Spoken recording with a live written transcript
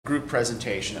group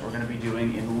presentation that we're going to be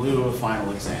doing in lieu of final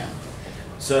exam.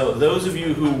 So those of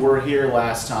you who were here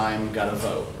last time got a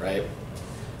vote, right?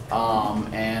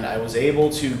 And I was able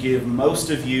to give most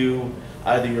of you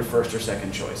either your first or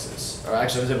second choices. Or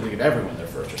actually, I was able to give everyone their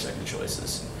first or second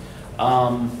choices.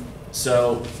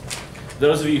 So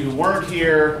those of you who weren't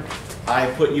here,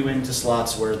 I put you into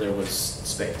slots where there was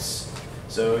space.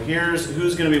 So here's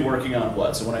who's going to be working on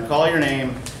what. So when I call your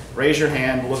name, raise your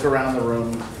hand, look around the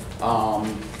room,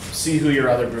 see who your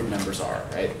other group members are,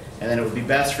 right? And then it would be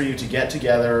best for you to get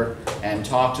together and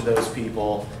talk to those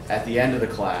people at the end of the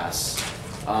class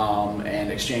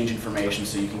and exchange information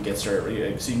so you can get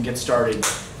started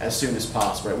as soon as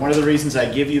possible. Right? One of the reasons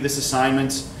I give you this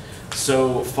assignment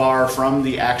so far from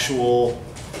the actual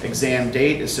exam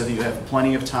date is so that you have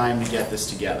plenty of time to get this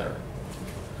together.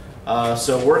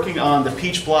 So working on the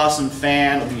Peach Blossom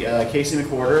fan will be Casey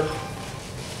McWhorter,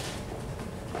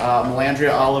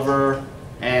 Melandria Oliver,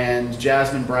 and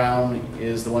Jasmine Brown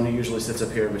is the one who usually sits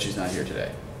up here, but she's not here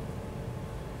today.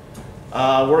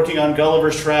 Working on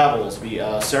Gulliver's Travels will be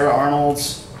Sarah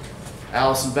Arnolds,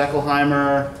 Allison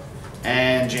Beckelheimer,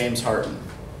 and James Harton.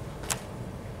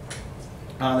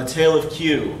 On The Tale of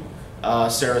Q,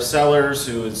 Sarah Sellers,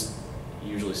 who is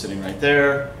usually sitting right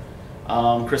there,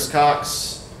 Chris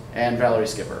Cox, and Valerie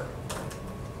Skipper.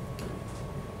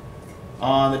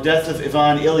 On The Death of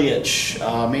Ivan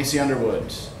Ilyich, Macy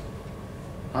Underwood,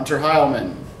 Hunter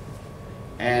Heilman,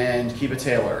 and Kiba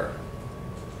Taylor.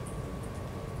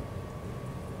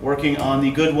 Working on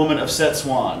The Good Woman of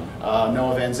Setswan,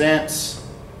 Noah Van Zant,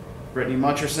 Brittany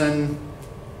Mutcherson,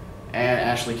 and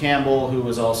Ashley Campbell, who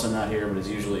is also not here but is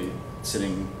usually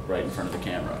sitting right in front of the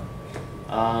camera.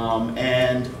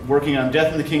 And working on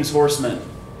Death and the King's Horseman,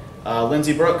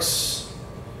 Lindsay Brooks,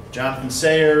 Jonathan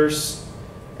Sayers,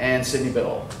 and Sydney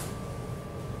Biddle.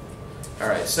 All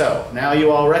right, so now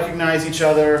you all recognize each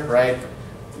other, right?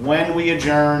 When we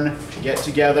adjourn, get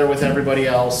together with everybody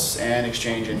else and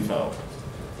exchange info.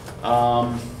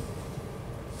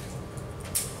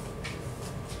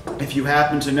 If you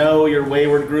happen to know your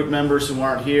wayward group members who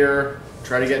aren't here,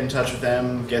 try to get in touch with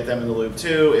them, get them in the loop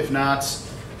too. If not,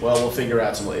 well, we'll figure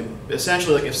out some way.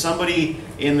 Essentially, like if somebody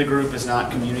in the group is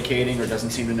not communicating or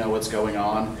doesn't seem to know what's going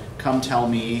on, come tell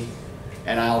me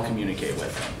and I'll communicate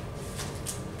with them.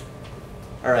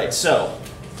 All right, so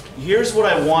here's what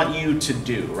I want you to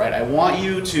do, right? I want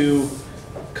you to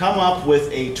come up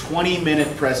with a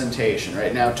 20-minute presentation,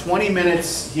 right? Now, 20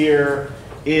 minutes here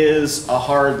is a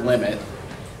hard limit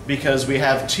because we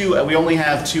only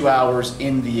have 2 hours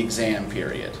in the exam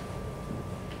period.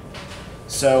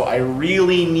 So I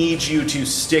really need you to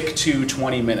stick to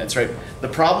 20 minutes, right? The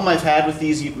problem I've had with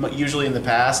these usually in the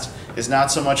past is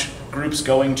not so much groups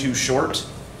going too short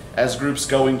as groups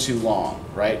going too long,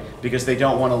 right? Because they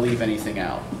don't want to leave anything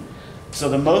out. So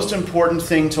the most important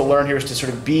thing to learn here is to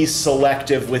sort of be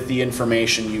selective with the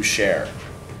information you share.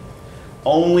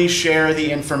 Only share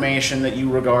the information that you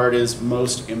regard as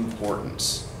most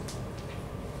important.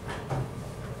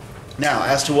 Now,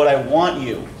 as to what I want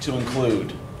you to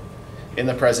include in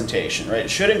the presentation, right?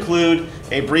 It should include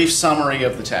a brief summary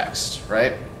of the text,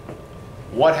 right?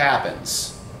 What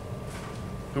happens?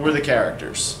 Who are the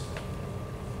characters?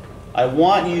 I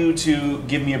want you to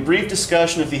give me a brief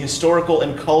discussion of the historical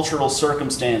and cultural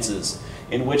circumstances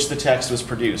in which the text was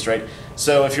produced, right?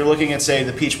 So if you're looking at, say,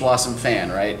 the Peach Blossom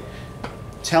fan, right?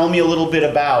 Tell me a little bit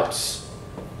about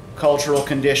cultural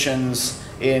conditions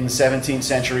in 17th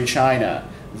century China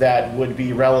that would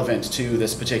be relevant to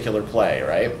this particular play,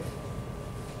 right?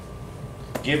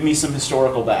 Give me some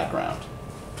historical background.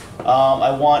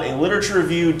 I want a literature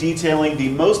review detailing the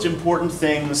most important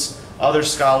things other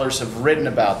scholars have written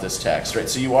about this text, right?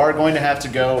 So you are going to have to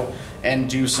go and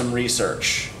do some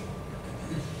research.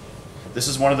 This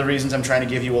is one of the reasons I'm trying to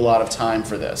give you a lot of time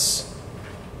for this.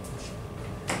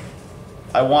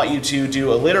 I want you to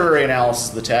do a literary analysis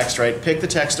of the text, right? Pick the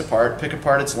text apart, pick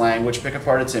apart its language, pick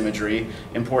apart its imagery,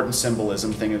 important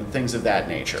symbolism, things of that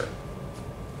nature.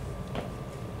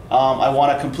 I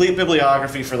want a complete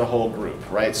bibliography for the whole group,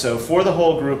 right? So for the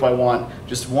whole group, I want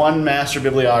just one master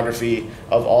bibliography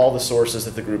of all the sources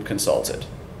that the group consulted.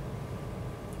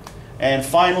 And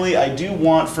finally, I do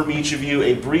want from each of you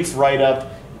a brief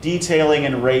write-up detailing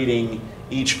and rating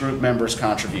each group member's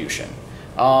contribution.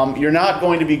 You're not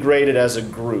going to be graded as a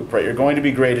group, right? You're going to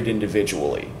be graded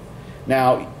individually.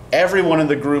 Now, everyone in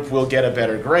the group will get a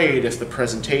better grade if the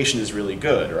presentation is really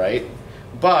good, right?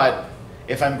 But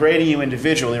if I'm grading you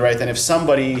individually, right, then if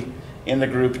somebody in the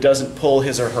group doesn't pull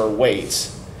his or her weight,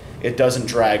 it doesn't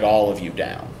drag all of you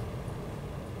down.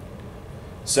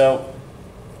 So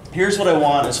here's what I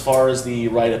want as far as the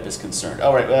write-up is concerned.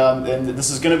 All right, and this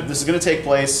is gonna take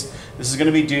place. This is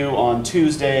gonna be due on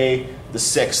Tuesday, the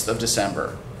 6th of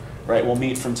December. Right, we'll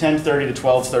meet from 10:30 to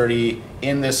 12:30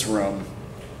 in this room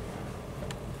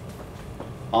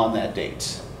on that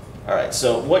date. All right,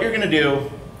 so what you're gonna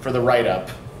do for the write-up,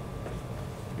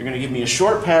 you're gonna give me a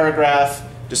short paragraph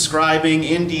describing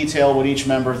in detail what each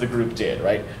member of the group did,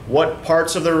 right? What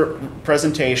parts of the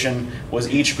presentation was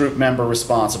each group member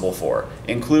responsible for,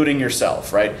 including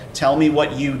yourself, right? Tell me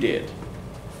what you did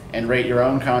and rate your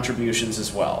own contributions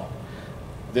as well.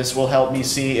 This will help me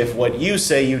see if what you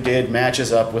say you did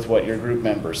matches up with what your group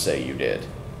members say you did.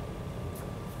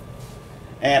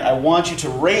 And I want you to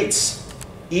rate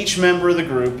each member of the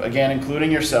group, again,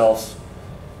 including yourself,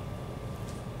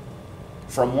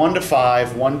 from 1 to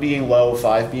 5, 1 being low,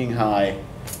 5 being high,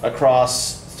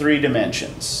 across 3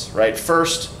 dimensions, right?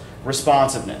 First,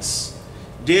 responsiveness.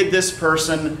 Did this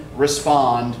person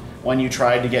respond when you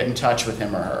tried to get in touch with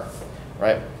him or her,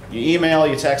 right? You email,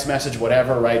 you text message,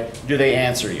 whatever, right? Do they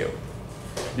answer you?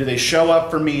 Do they show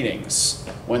up for meetings?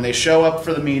 When they show up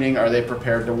for the meeting, are they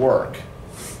prepared to work?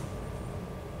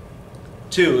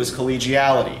 2 is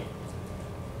collegiality.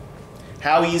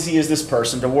 How easy is this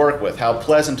person to work with? How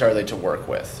pleasant are they to work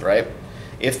with, right?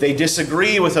 If they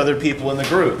disagree with other people in the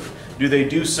group, do they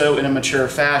do so in a mature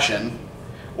fashion,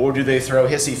 or do they throw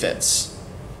hissy fits?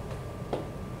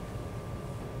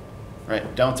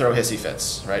 Right? Don't throw hissy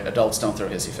fits, right? Adults don't throw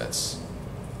hissy fits.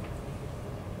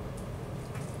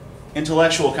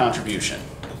 Intellectual contribution.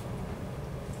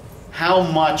 How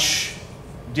much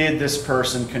did this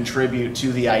person contribute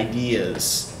to the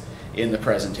ideas in the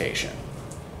presentation?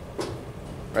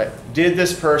 Right? Did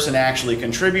this person actually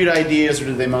contribute ideas, or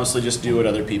did they mostly just do what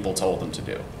other people told them to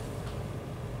do?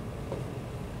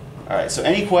 All right, so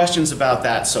any questions about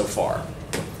that so far?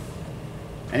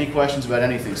 Any questions about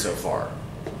anything so far?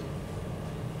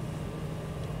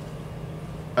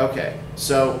 Okay,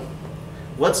 so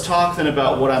let's talk then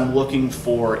about what I'm looking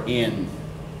for in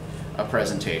a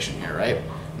presentation here, right?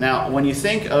 Now, when you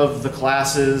think of the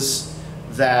classes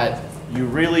that you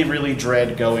really, really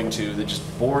dread going to, that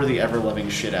just bore the ever-loving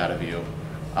shit out of you,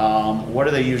 what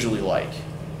are they usually like?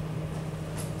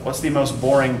 What's the most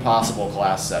boring possible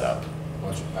class setup? A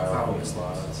bunch of PowerPoint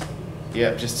slides.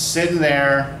 Yep, just sitting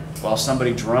there while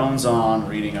somebody drones on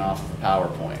reading off of a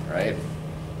PowerPoint, right?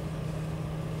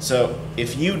 So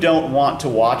if you don't want to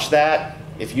watch that,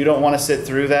 if you don't want to sit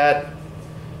through that,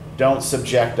 don't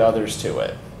subject others to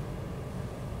it.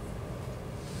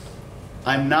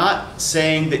 I'm not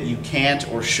saying that you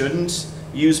can't or shouldn't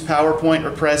use PowerPoint or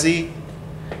Prezi,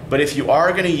 but if you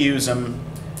are going to use them,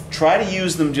 try to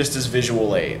use them just as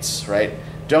visual aids, right?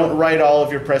 Don't write all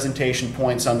of your presentation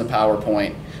points on the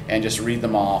PowerPoint and just read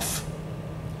them off,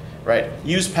 right?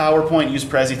 Use PowerPoint, use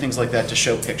Prezi, things like that to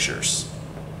show pictures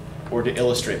or to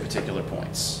illustrate particular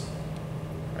points,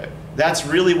 right? That's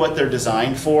really what they're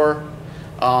designed for.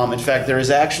 In fact, there is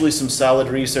actually some solid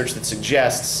research that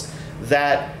suggests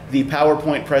that the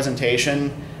PowerPoint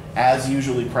presentation, as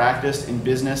usually practiced in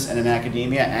business and in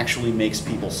academia, actually makes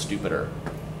people stupider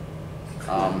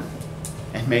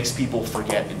and makes people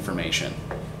forget information.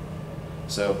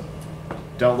 So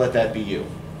don't let that be you.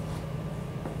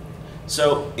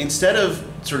 So instead of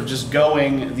sort of just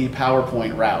going the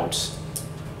PowerPoint route,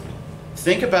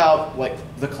 think about like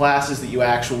the classes that you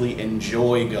actually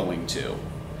enjoy going to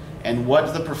and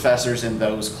what the professors in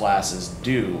those classes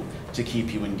do to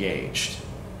keep you engaged.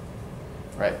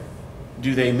 Right?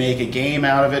 Do they make a game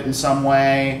out of it in some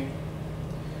way?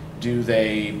 Do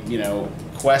they,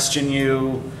 question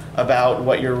you about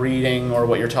what you're reading or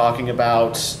what you're talking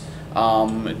about?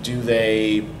 Do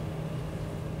they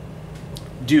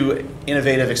do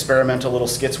innovative experimental little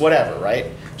skits, whatever, right?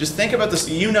 Just think about this.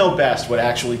 You know best what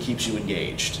actually keeps you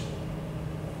engaged.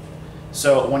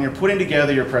 So when you're putting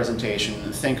together your presentation,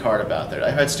 think hard about that.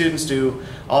 I've had students do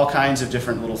all kinds of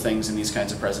different little things in these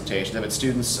kinds of presentations. I've had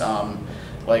students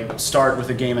like start with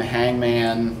a game of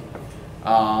hangman.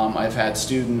 I've had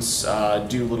students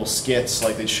do little skits,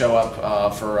 like they'd show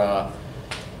up for a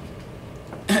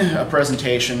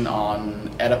presentation on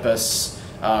Oedipus,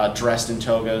 dressed in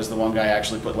togas. The one guy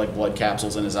actually put like blood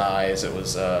capsules in his eyes. It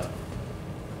was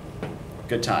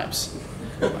good times.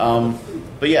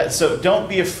 But yeah, so don't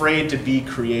be afraid to be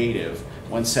creative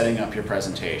when setting up your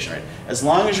presentation, right? As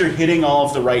long as you're hitting all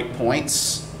of the right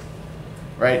points,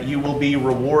 right, you will be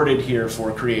rewarded here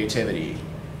for creativity,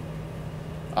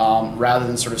 rather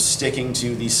than sort of sticking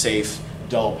to the safe,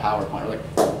 dull PowerPoint. Or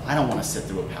like, I don't want to sit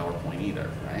through a PowerPoint either,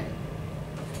 right?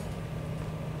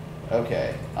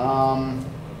 Okay.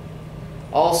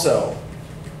 Also,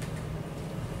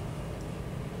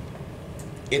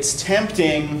 it's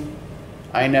tempting,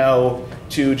 I know,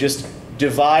 to just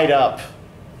divide up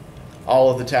all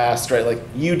of the tasks, right? Like,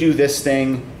 you do this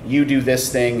thing, you do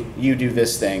this thing, you do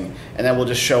this thing, and then we'll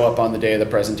just show up on the day of the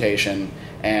presentation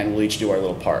and we'll each do our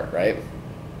little part, right?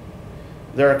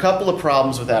 There are a couple of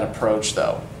problems with that approach,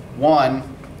 though.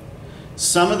 One,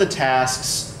 some of the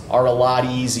tasks are a lot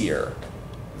easier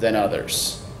than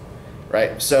others,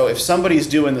 right? So if somebody's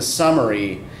doing the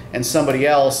summary and somebody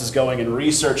else is going and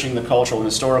researching the cultural and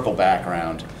historical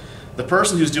background, the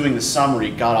person who's doing the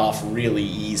summary got off really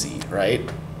easy, right?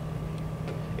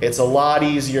 It's a lot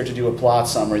easier to do a plot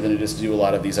summary than it is to do a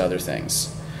lot of these other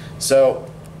things. So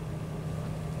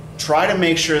try to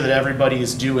make sure that everybody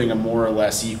is doing a more or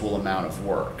less equal amount of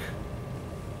work.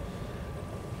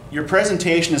 Your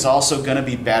presentation is also going to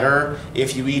be better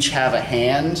if you each have a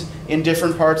hand in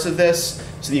different parts of this,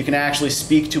 so that you can actually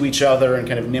speak to each other and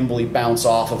kind of nimbly bounce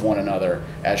off of one another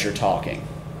as you're talking.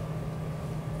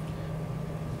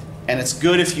 And it's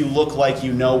good if you look like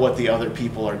you know what the other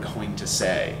people are going to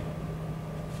say.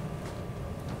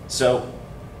 So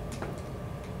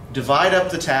divide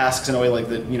up the tasks in a way like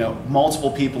that, you know,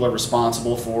 multiple people are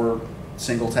responsible for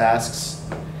single tasks,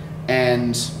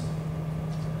 and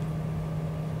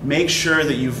make sure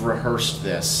that you've rehearsed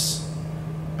this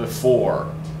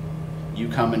before you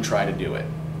come and try to do it,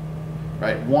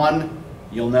 right? One,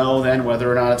 you'll know then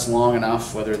whether or not it's long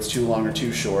enough, whether it's too long or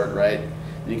too short, right?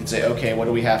 And you can say, okay, what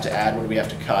do we have to add? What do we have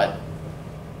to cut?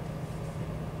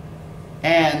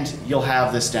 And you'll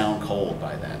have this down cold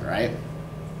by then, right?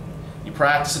 You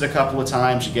practice it a couple of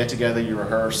times, you get together, you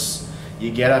rehearse,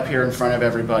 you get up here in front of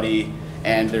everybody,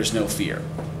 and there's no fear,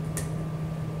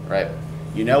 right?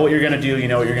 You know what you're going to do, you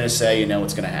know what you're going to say, you know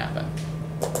what's going to happen.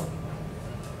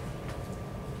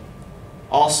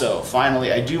 Also,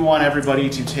 finally, I do want everybody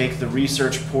to take the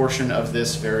research portion of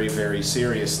this very, very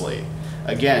seriously.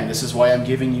 Again, this is why I'm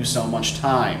giving you so much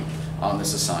time on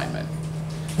this assignment,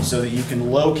 so that you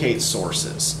can locate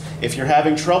sources. If you're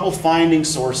having trouble finding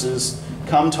sources,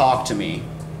 come talk to me,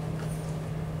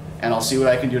 and I'll see what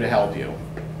I can do to help you.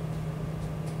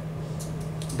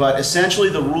 But essentially,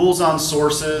 the rules on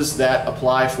sources that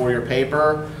apply for your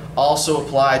paper also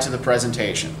apply to the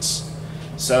presentations.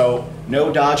 So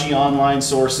no dodgy online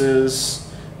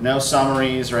sources, no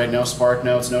summaries, right? No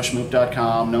SparkNotes, no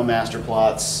Schmoop.com, no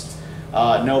masterplots,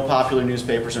 no popular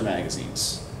newspapers or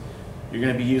magazines. You're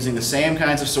going to be using the same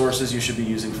kinds of sources you should be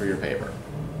using for your paper.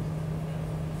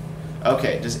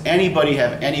 Okay, does anybody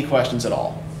have any questions at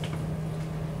all?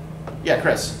 Yeah,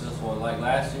 Chris. This one, like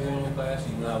last year in your class,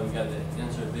 you know how we got the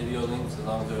insert video links as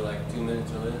long as they're like 2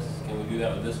 minutes or less? Can we do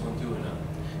that with this one too or not?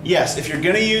 Yes, if you're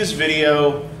going to use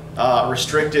video,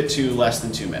 restrict it to less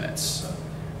than 2 minutes.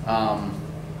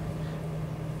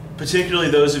 Particularly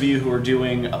those of you who are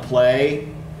doing a play,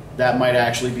 that might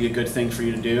actually be a good thing for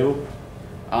you to do.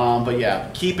 But yeah,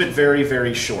 keep it very,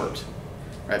 very short,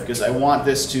 right? Because I want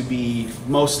this to be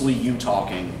mostly you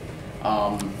talking,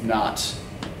 not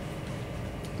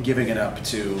giving it up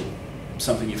to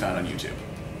something you found on YouTube.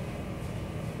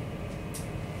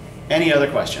 Any other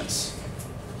questions?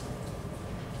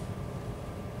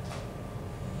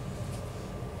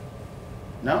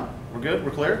 No? We're good?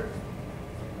 We're clear?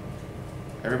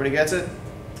 Everybody gets it?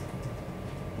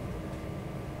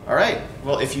 All right.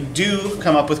 Well, if you do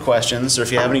come up with questions or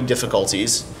if you have any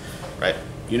difficulties, right,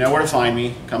 you know where to find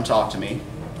me. Come talk to me.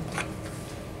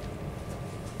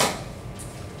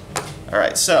 All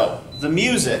right. So the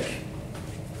music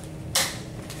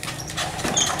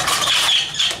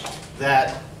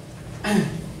that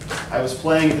I was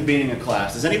playing at the beginning of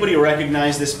class. Does anybody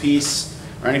recognize this piece?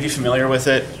 Are any of you familiar with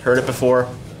it? Heard it before?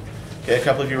 Okay, a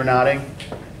couple of you were nodding.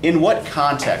 In what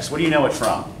context? What do you know it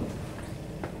from?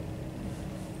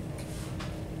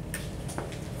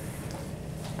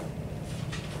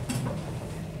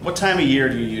 What time of year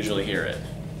do you usually hear it?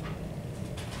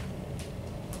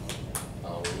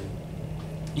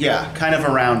 Yeah, kind of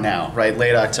around now, right?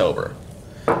 Late October.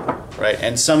 Right,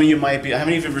 and some of you might be, how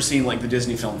many of you have ever seen like the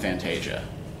Disney film Fantasia?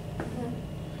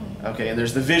 Okay, and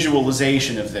there's the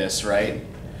visualization of this, right?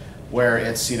 Where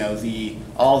it's, you know,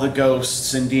 all the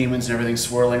ghosts and demons and everything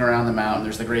swirling around the mountain.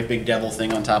 There's the great big devil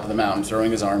thing on top of the mountain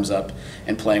throwing his arms up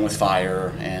and playing with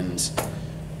fire and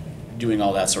doing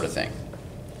all that sort of thing.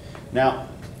 Now,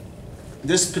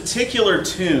 this particular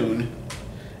tune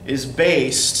is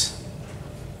based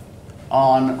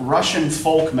on Russian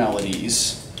folk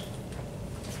melodies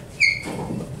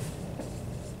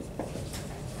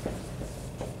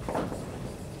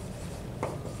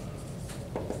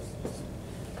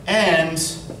and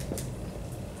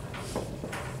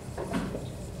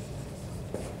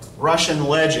Russian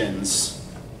legends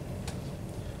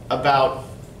about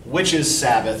witches'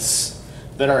 Sabbaths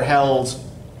that are held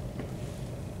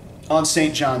on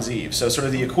St. John's Eve. So sort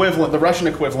of the equivalent, the Russian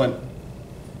equivalent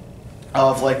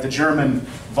of like the German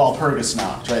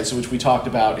Walpurgisnacht, right? So which we talked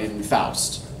about in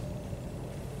Faust.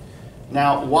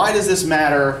 Now, why does this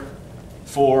matter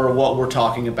for what we're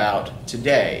talking about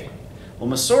today? Well,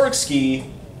 Mussorgsky,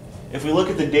 if we look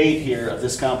at the date here of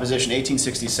this composition,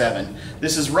 1867,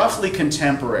 this is roughly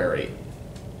contemporary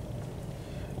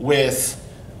with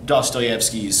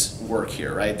Dostoevsky's work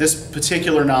here, right? This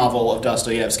particular novel of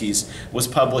Dostoevsky's was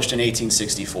published in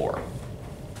 1864.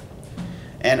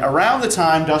 And around the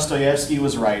time Dostoevsky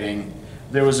was writing,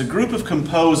 there was a group of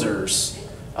composers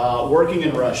working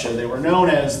in Russia. They were known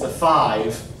as the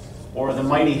Five, or the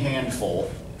Mighty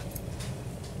Handful.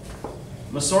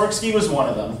 Mussorgsky was one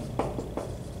of them.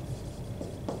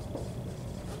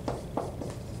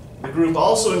 The group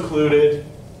also included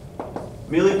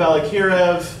Mily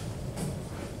Balakirev,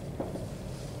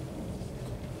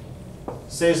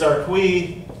 César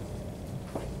Cui,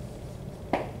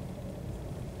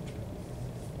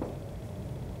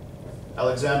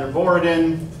 Alexander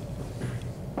Borodin,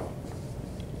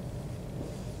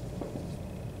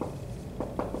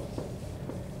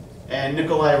 and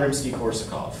Nikolai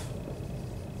Rimsky-Korsakov.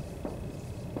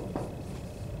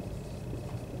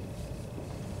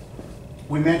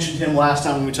 We mentioned him last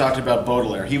time when we talked about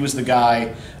Baudelaire. He was the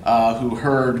guy who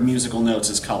heard musical notes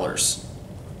as colors,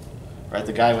 right?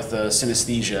 The guy with the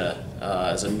synesthesia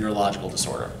as a neurological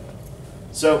disorder.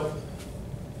 So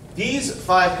these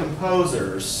five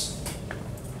composers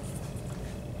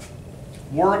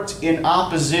worked in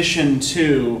opposition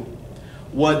to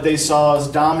what they saw as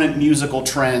dominant musical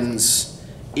trends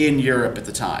in Europe at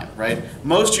the time, right?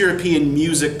 Most European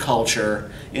music culture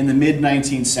in the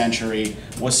mid-19th century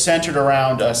was centered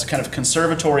around a kind of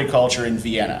conservatory culture in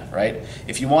Vienna, right?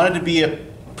 If you wanted to be a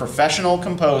professional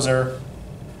composer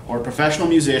or a professional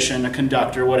musician, a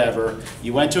conductor, whatever,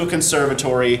 you went to a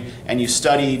conservatory and you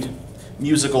studied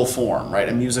musical form, right?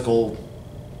 A musical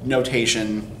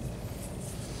notation,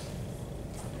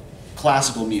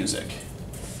 classical music.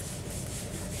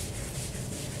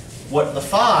 What the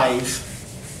Five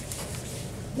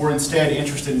were instead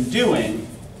interested in doing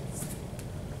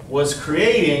was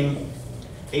creating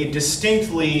a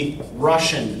distinctly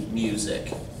Russian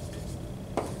music.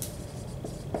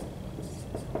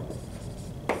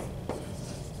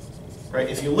 Right?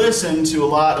 If you listen to a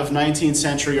lot of 19th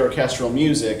century orchestral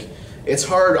music, it's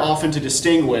hard often to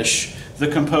distinguish the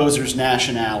composer's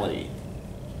nationality.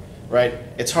 Right?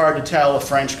 It's hard to tell a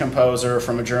French composer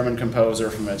from a German composer,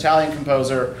 from an Italian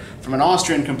composer, from an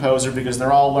Austrian composer, because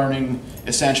they're all learning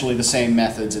essentially the same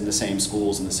methods in the same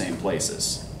schools in the same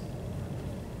places.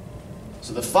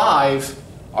 So the Five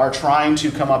are trying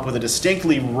to come up with a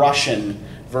distinctly Russian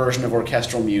version of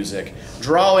orchestral music,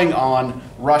 drawing on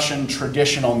Russian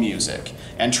traditional music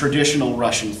and traditional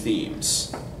Russian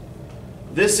themes.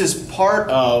 This is part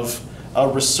of a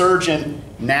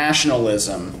resurgent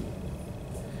nationalism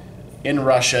in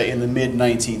Russia in the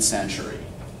mid-19th century.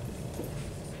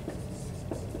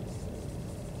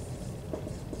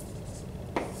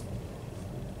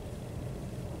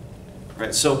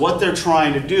 Right, so what they're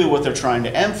trying to do, what they're trying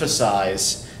to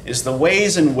emphasize, is the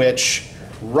ways in which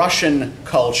Russian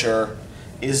culture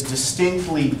is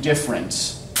distinctly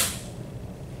different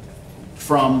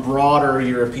from broader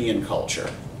European culture.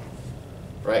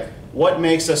 Right? What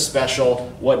makes us special?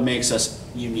 What makes us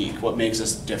unique? What makes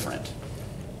us different?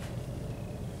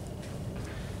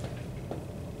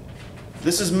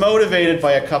 This is motivated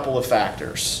by a couple of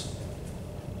factors.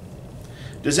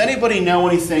 Does anybody know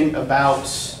anything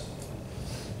about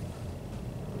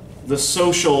the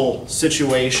social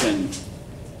situation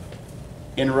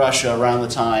in Russia around the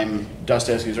time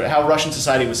Dostoevsky was writing? How Russian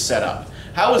society was set up?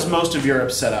 How was most of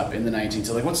Europe set up in the 19th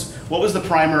century? Like what was the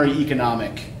primary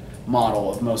economic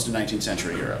model of most of 19th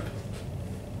century Europe?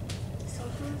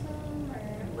 Socialism,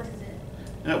 or what is it?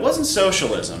 And it wasn't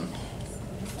socialism.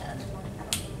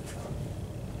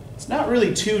 It's not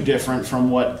really too different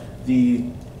from what the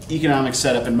economic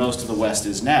setup in most of the West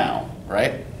is now,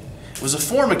 right? It was a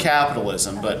form of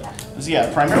capitalism, but it was,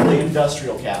 yeah, primarily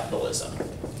industrial capitalism.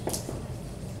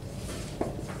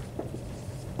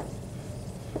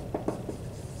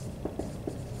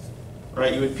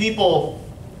 Right, you had people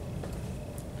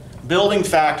building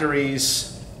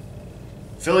factories,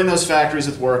 filling those factories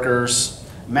with workers,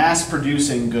 mass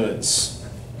producing goods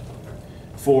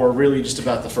for really just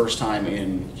about the first time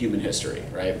in human history,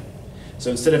 right?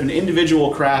 So instead of an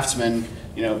individual craftsman,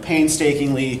 you know,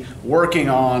 painstakingly working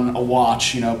on a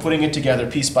watch, you know, putting it together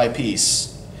piece by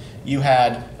piece, you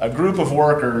had a group of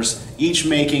workers each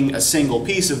making a single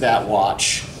piece of that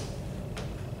watch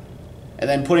and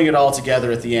then putting it all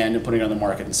together at the end and putting it on the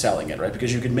market and selling it, right?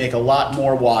 Because you could make a lot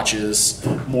more watches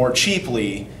more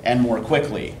cheaply and more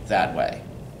quickly that way.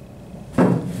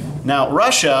 Now,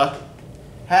 Russia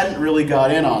hadn't really got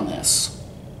in on this.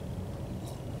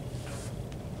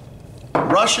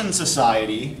 Russian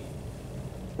society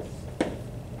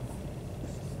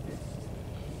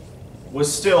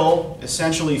was still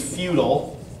essentially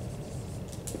feudal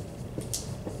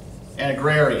and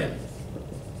agrarian.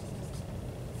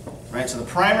 Right? So the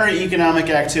primary economic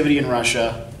activity in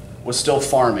Russia was still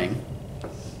farming.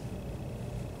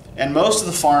 And most of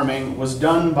the farming was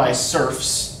done by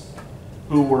serfs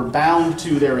who were bound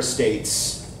to their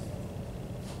estates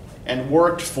and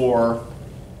worked for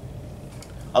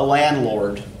a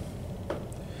landlord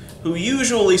who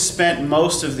usually spent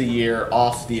most of the year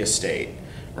off the estate,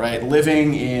 right?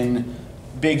 Living in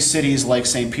big cities like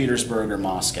St. Petersburg or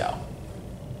Moscow.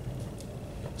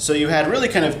 So you had really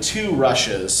kind of two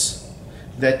Russias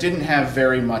that didn't have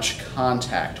very much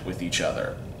contact with each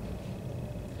other.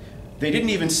 They didn't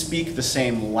even speak the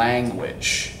same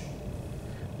language.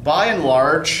 By and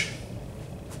large,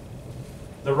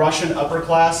 the Russian upper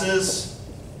classes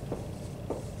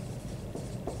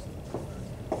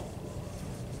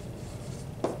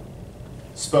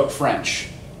spoke French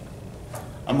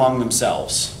among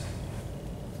themselves.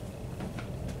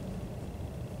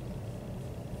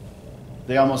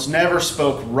 They almost never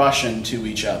spoke Russian to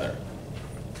each other.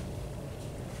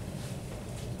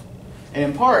 And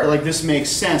in part, like, this makes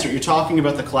sense, right? You're talking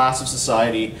about the class of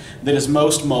society that is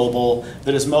most mobile,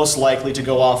 that is most likely to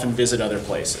go off and visit other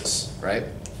places, right?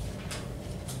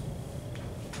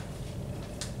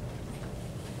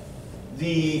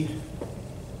 The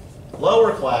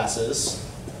lower classes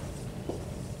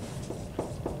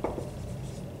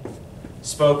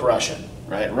spoke Russian,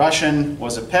 right? Russian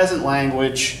was a peasant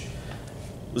language,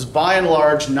 was by and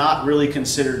large not really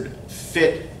considered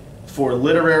fit for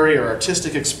literary or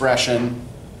artistic expression,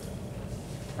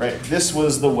 right? This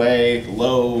was the way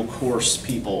low, coarse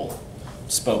people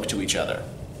spoke to each other.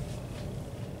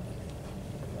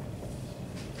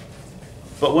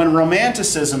 But when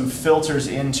Romanticism filters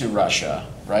into Russia,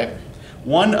 right,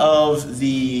 one of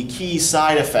the key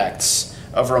side effects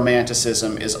of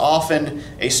Romanticism is often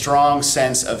a strong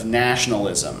sense of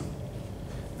nationalism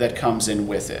that comes in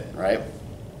with it, right?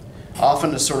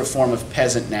 Often a sort of form of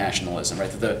peasant nationalism,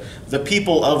 right? The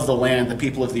people of the land, the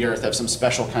people of the earth have some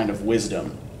special kind of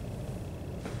wisdom.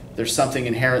 There's something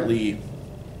inherently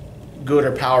good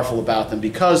or powerful about them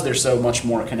because they're so much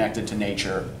more connected to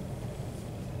nature.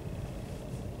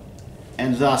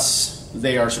 And thus,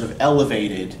 they are sort of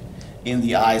elevated in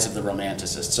the eyes of the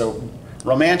Romanticists. So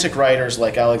Romantic writers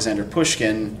like Alexander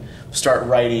Pushkin start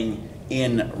writing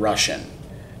in Russian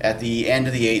at the end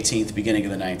of the 18th, beginning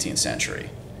of the 19th century,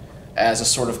 as a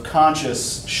sort of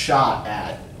conscious shot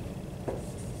at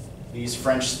these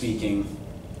French-speaking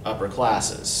upper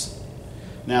classes.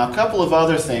 Now, a couple of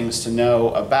other things to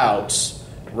know about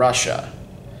Russia.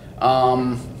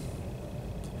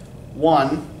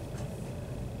 One,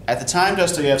 at the time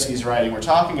Dostoevsky's writing, we're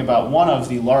talking about one of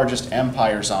the largest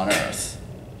empires on earth,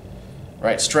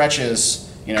 right? Stretches,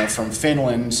 from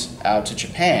Finland out to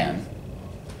Japan.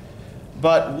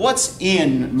 But what's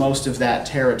in most of that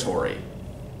territory?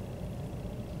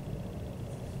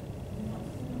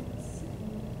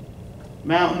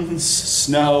 Mountains,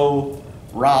 snow,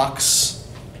 rocks.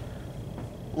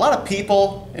 A lot of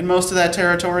people in most of that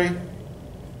territory.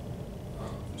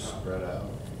 Spread out.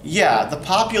 Yeah, the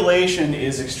population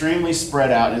is extremely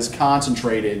spread out and is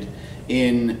concentrated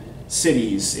in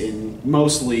cities,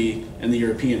 mostly in the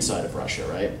European side of Russia,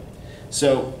 right?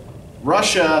 So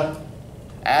Russia,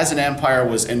 as an empire,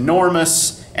 was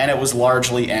enormous and it was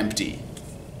largely empty.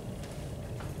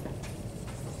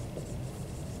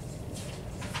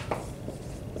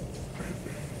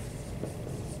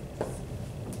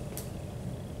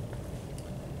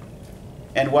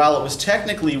 And while it was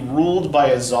technically ruled by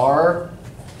a czar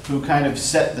who kind of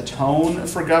set the tone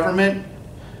for government,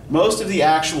 most of the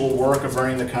actual work of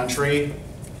running the country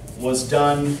was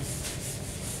done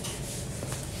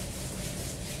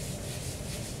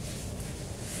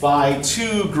by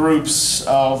two groups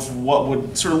of what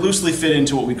would sort of loosely fit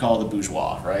into what we call the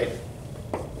bourgeois, right?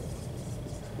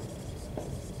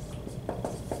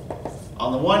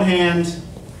 On the one hand,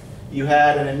 you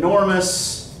had an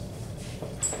enormous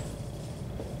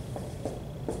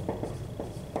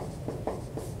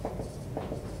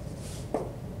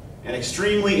an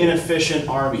extremely inefficient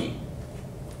army.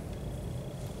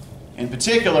 In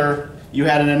particular, you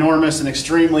had an enormous and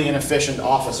extremely inefficient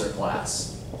officer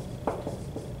class.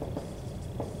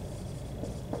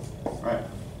 Right?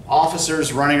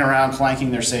 Officers running around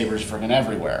clanking their sabers friggin'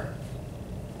 everywhere.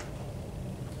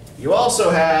 You also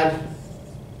had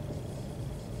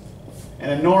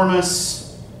an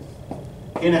enormous,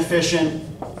 inefficient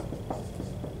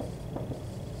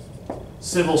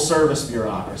civil service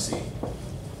bureaucracy.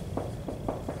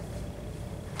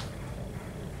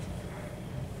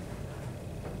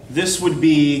 This would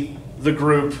be the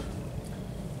group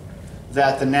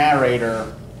that the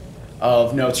narrator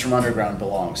of Notes from Underground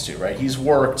belongs to, right? He's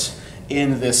worked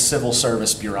in this civil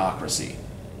service bureaucracy.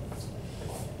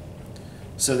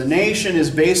 So the nation is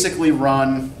basically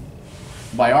run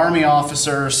by army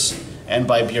officers and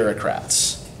by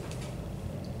bureaucrats.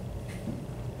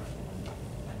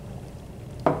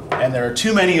 And there are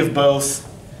too many of both,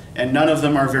 and none of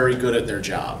them are very good at their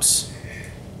jobs.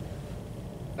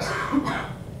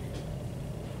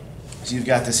 So you've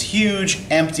got this huge,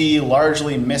 empty,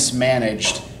 largely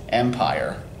mismanaged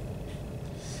empire.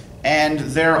 And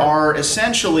there are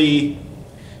essentially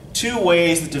two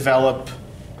ways that develop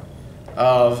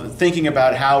of thinking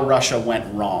about how Russia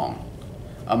went wrong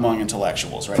among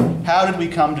intellectuals, right? How did we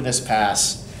come to this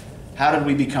pass? How did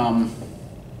we become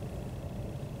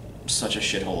such a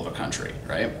shithole of a country,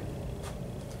 right?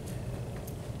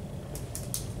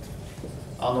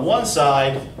 On the one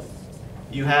side,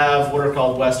 you have what are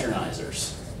called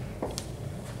Westernizers.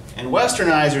 And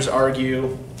Westernizers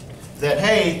argue that,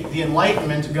 hey, the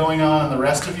Enlightenment going on in the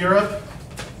rest of Europe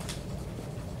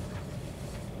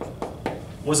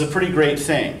was a pretty great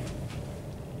thing.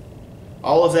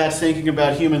 All of that thinking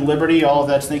about human liberty, all of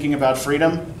that thinking about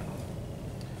freedom,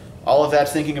 all of that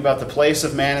thinking about the place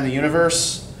of man in the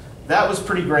universe, that was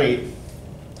pretty great.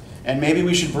 And maybe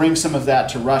we should bring some of that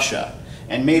to Russia.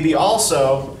 And maybe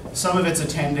also some of its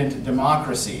attendant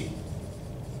democracy.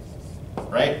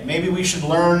 Right? Maybe we should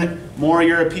learn more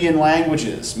European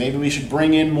languages. Maybe we should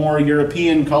bring in more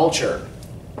European culture.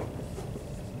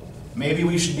 Maybe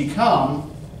we should become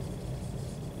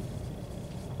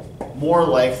more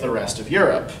like the rest of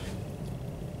Europe.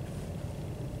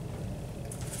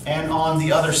 And on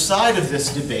the other side of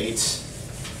this debate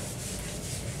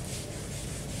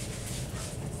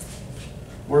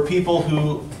were people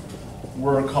who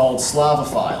were called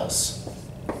Slavophiles.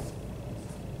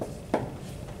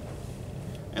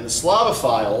 And the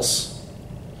Slavophiles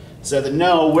said that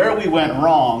no, where we went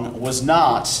wrong was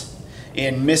not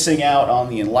in missing out on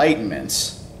the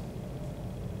Enlightenment.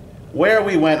 Where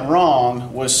we went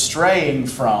wrong was straying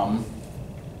from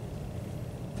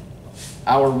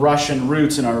our Russian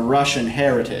roots and our Russian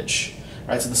heritage.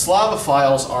 Right? So the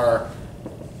Slavophiles are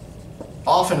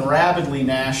often rabidly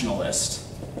nationalist.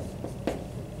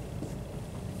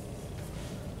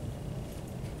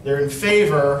 They're in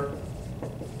favor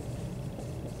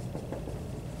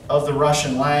of the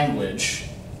Russian language,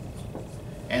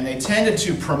 and they tended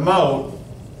to promote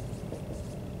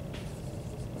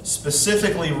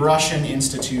specifically Russian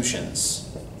institutions.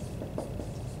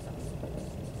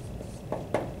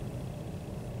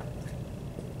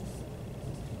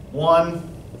 One,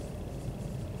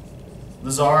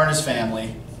 the Tsar and his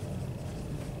family,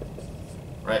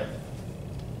 right?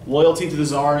 Loyalty to the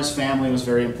Tsar and his family was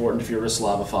very important if you're a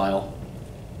Slavophile.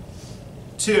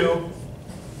 Two,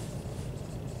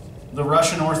 the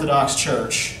Russian Orthodox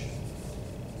Church,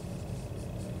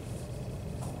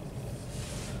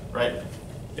 right?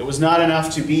 It was not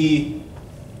enough to be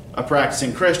a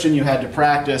practicing Christian. You had to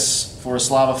practice for a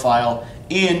Slavophile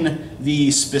in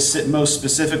the most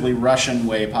specifically Russian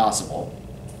way possible.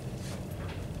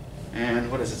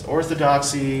 And what is this?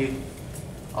 Orthodoxy,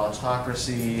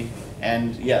 autocracy,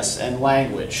 and yes, and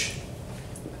language.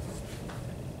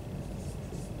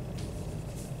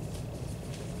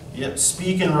 Yep,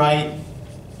 speak and write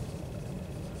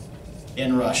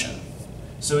in Russian.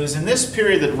 So it is in this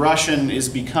period that Russian is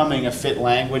becoming a fit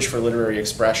language for literary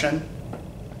expression.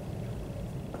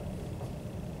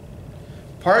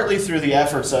 Partly through the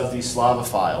efforts of these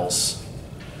Slavophiles,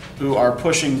 who are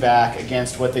pushing back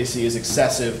against what they see as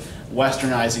excessive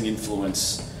westernizing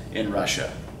influence in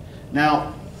Russia.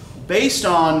 Now, based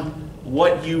on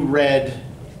what you read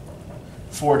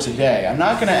for today, I'm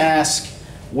not going to ask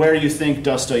where you think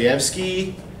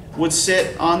Dostoevsky would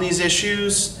sit on these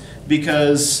issues,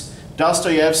 because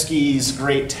Dostoevsky's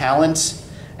great talent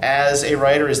as a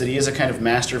writer is that he is a kind of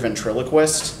master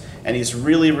ventriloquist, and he's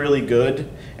really, really good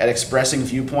at expressing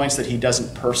viewpoints that he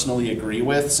doesn't personally agree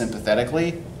with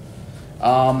sympathetically.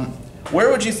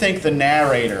 Where would you think the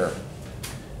narrator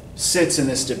sits in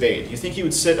this debate? Do you think he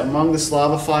would sit among the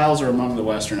Slavophiles or among the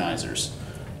Westernizers?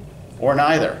 Or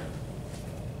neither?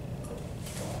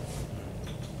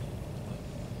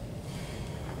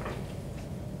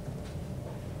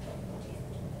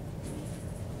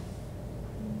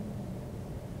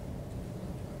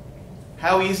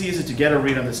 How easy is it to get a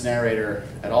read on this narrator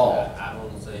at all? I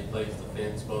don't say he plays the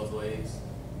fence both ways.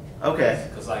 Okay.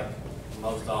 Because like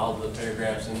most all the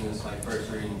paragraphs in this like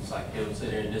first reading, it's like he'll sit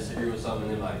here and disagree with something,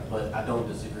 and then like, but I don't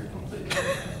disagree completely.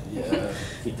 Yeah,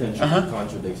 he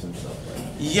contradicts himself. Like.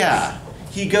 Yeah,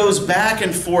 he goes back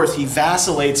and forth. He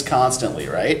vacillates constantly,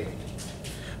 right?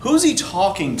 Who's he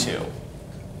talking to?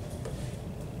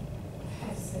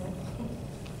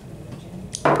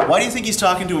 Why do you think he's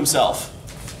talking to himself?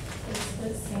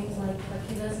 It seems like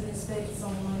he doesn't expect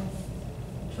someone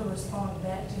to respond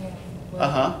back to him.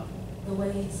 Uh-huh. The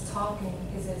way he's talking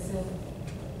is as if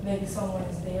maybe someone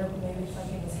is there, but maybe it's like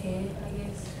in his head, I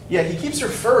guess. Yeah, he keeps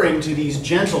referring to these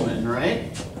gentlemen,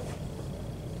 right?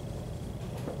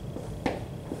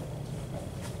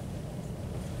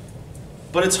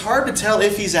 But it's hard to tell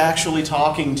if he's actually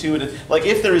talking to it, like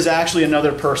if there is actually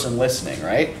another person listening,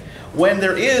 right? When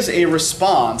there is a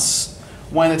response,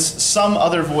 when it's some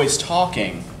other voice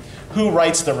talking, who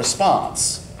writes the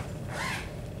response?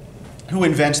 Who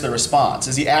invents the response?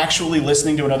 Is he actually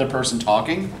listening to another person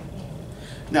talking?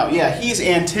 No, yeah, he's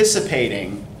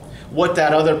anticipating what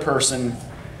that other person,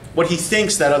 what he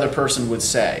thinks that other person would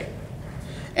say.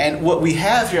 And what we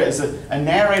have here is a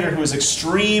narrator who is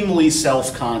extremely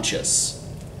self-conscious.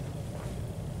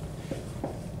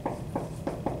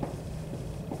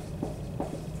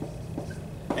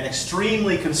 And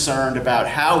extremely concerned about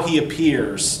how he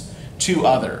appears to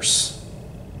others.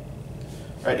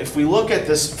 Right, if we look at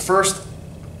this first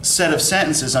set of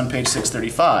sentences on page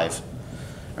 635,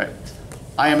 right,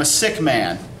 I am a sick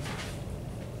man.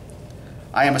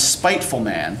 I am a spiteful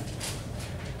man.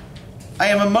 I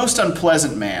am a most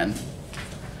unpleasant man.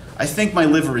 I think my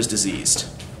liver is diseased.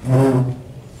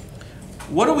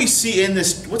 What do we see in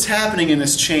this? What's happening in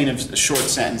this chain of short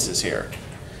sentences here?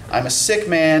 I'm a sick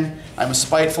man. I'm a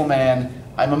spiteful man.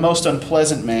 I'm a most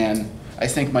unpleasant man. I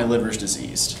think my liver is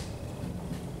diseased.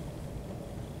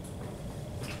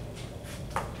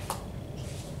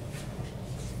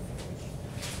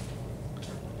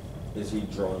 Is he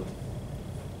drunk?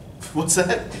 What's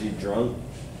that? Is he drunk?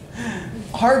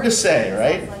 Hard to say,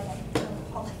 right? Sounds like an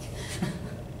alcoholic.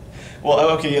 Well,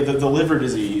 okay, yeah, the liver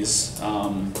disease,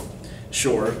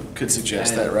 sure, could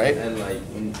suggest that, right? And like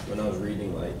when I was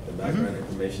reading like the background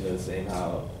information, it was saying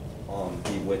how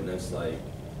he witnessed like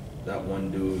that one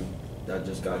dude that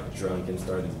just got drunk and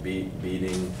started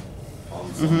beating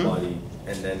somebody,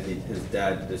 and then his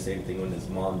dad did the same thing when his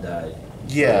mom died.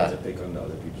 Yeah. To pick on the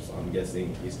other people, so I'm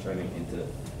guessing he's turning into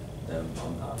them.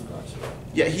 I'm not sure.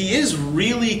 Yeah, he is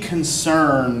really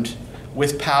concerned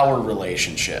with power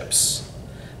relationships.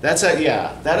 That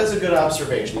is a good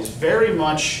observation. He's very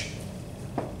much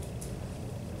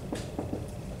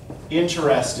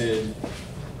interested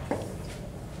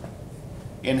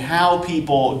in how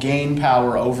people gain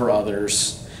power over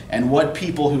others and what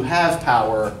people who have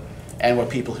power and what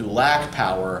people who lack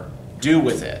power do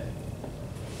with it.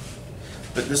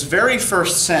 But this very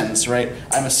first sentence, right?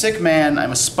 I'm a sick man,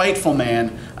 I'm a spiteful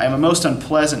man, I'm a most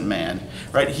unpleasant man,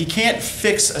 right? He can't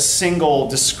fix a single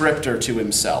descriptor to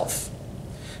himself.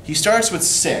 He starts with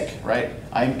sick, right?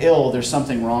 I'm ill, there's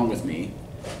something wrong with me.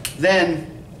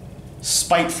 Then,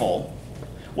 spiteful.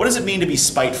 What does it mean to be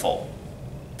spiteful?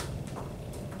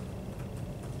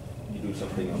 You do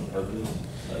something on purpose,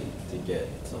 like to get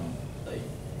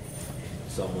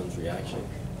someone's reaction.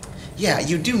 Yeah,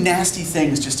 you do nasty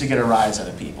things just to get a rise out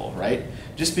of people, right?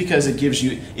 Just because it gives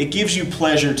you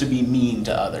pleasure to be mean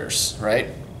to others, right?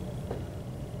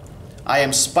 I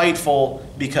am spiteful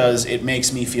because it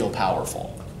makes me feel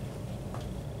powerful.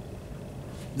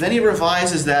 Then he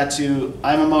revises that to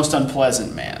I'm a most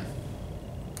unpleasant man.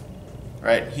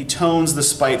 Right? He tones the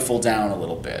spiteful down a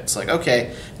little bit. It's like,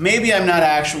 okay, maybe I'm not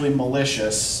actually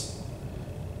malicious.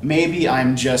 Maybe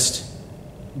I'm just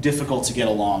difficult to get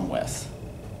along with.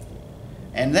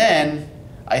 And then,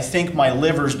 I think my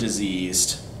liver's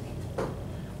diseased.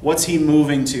 What's he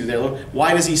moving to there?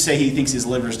 Why does he say he thinks his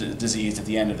liver's diseased at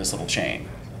the end of this little chain?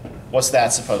 What's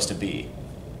that supposed to be?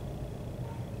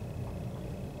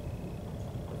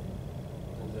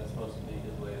 Is that supposed to be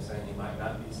his way of saying he might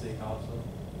not be sick also?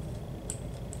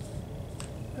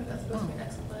 Or that's supposed to be an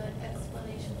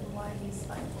explanation for why he's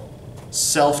spiteful.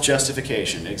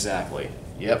 Self-justification, exactly.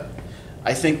 Yep.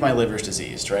 I think my liver's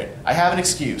diseased, right? I have an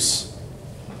excuse.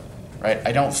 Right?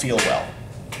 I don't feel well.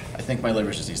 I think my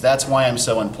liver's diseased. That's why I'm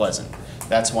so unpleasant.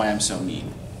 That's why I'm so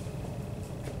mean.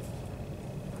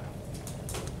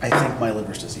 I think my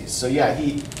liver's diseased. So yeah,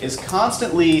 he is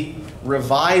constantly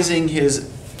revising his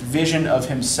vision of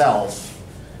himself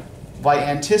by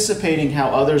anticipating how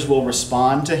others will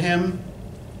respond to him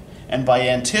and by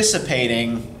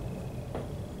anticipating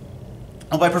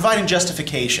Well, by providing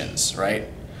justifications, right,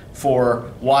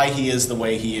 for why he is the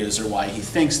way he is or why he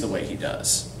thinks the way he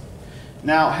does.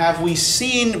 Now, have we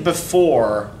seen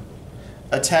before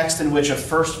a text in which a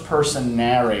first-person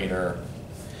narrator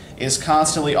is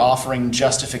constantly offering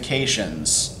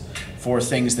justifications for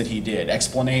things that he did,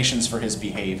 explanations for his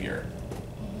behavior?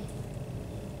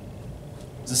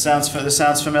 This sounds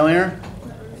familiar?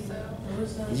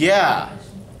 Yeah.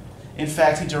 In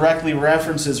fact, he directly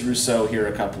references Rousseau here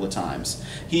a couple of times.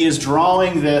 He is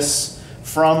drawing this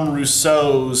from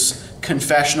Rousseau's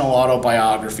confessional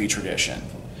autobiography tradition,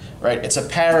 right? It's a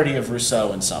parody of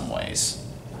Rousseau in some ways.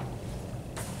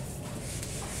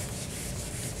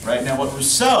 Right? Now, what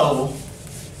Rousseau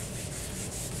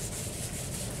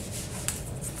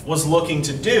was looking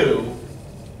to do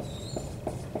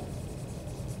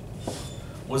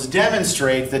was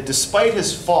demonstrate that despite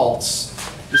his faults,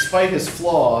 despite his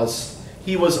flaws,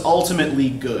 he was ultimately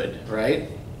good, right?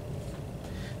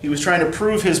 He was trying to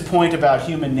prove his point about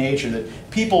human nature,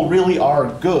 that people really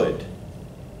are good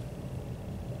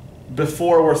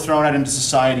before we're thrown out into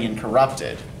society and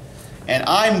corrupted. And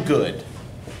I'm good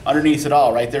underneath it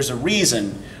all, right? There's a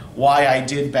reason why I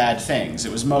did bad things.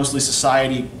 It was mostly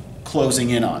society closing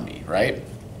in on me, right?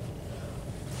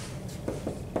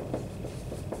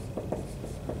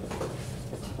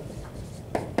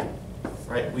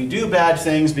 Right? We do bad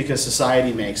things because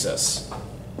society makes us.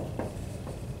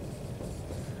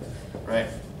 Right?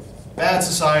 Bad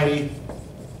society,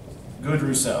 good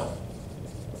Rousseau.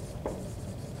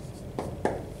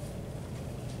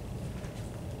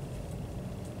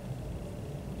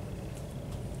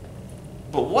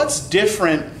 But what's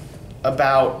different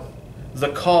about the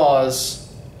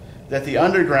cause that the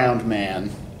underground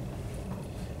man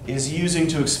is using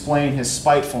to explain his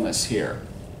spitefulness here?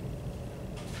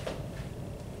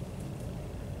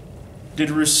 Did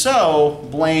Rousseau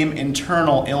blame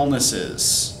internal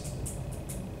illnesses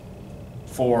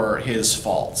for his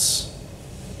faults?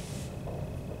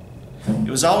 It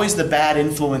was always the bad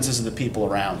influences of the people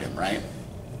around him, right?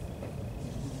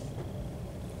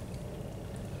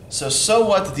 So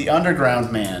what that the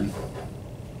underground man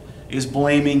is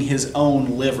blaming his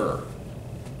own liver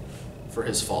for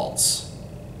his faults.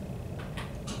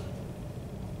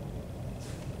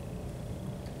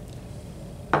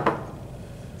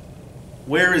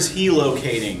 Where is he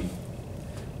locating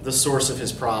the source of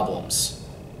his problems?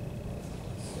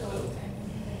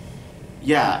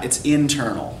 Yeah, it's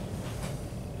internal.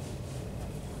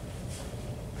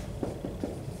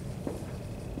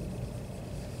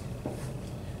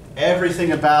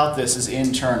 Everything about this is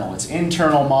internal. It's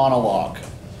internal monologue,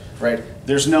 right?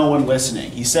 There's no one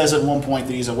listening. He says at one point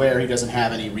that he's aware he doesn't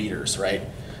have any readers, right?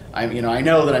 I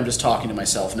know that I'm just talking to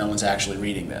myself. No one's actually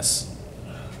reading this.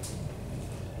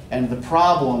 And the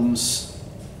problems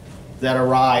that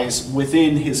arise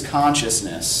within his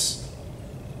consciousness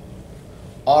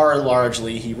are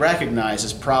largely, he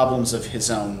recognizes, problems of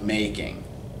his own making.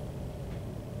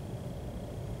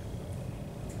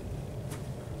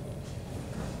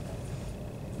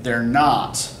 They're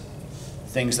not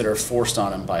things that are forced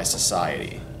on him by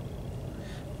society.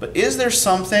 But is there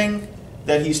something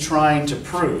that he's trying to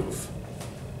prove?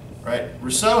 Right?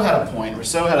 Rousseau had a point.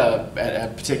 Rousseau had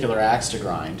a particular axe to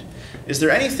grind. Is there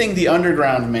anything the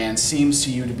underground man seems to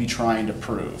you to be trying to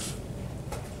prove?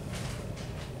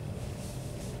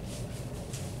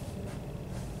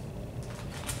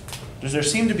 Does there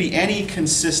seem to be any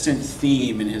consistent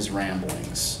theme in his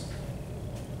ramblings?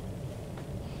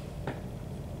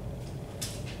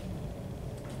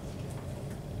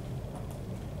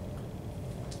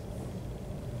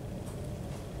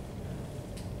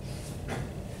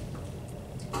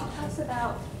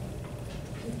 About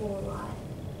people a lot.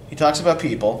 He talks about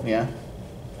people, yeah.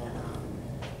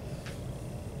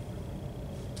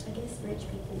 I guess rich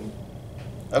people.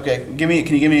 Okay, can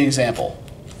you give me an example?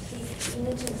 He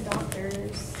mentions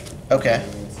doctors. Okay.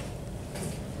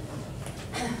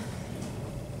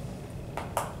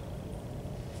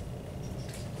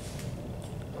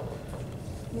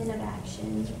 Men of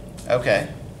action. Okay.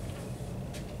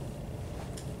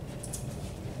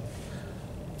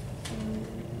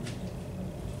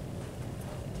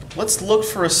 Let's look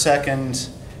for a second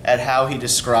at how he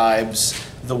describes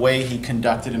the way he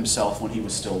conducted himself when he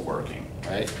was still working,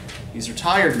 right? He's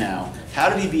retired now. How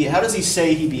does he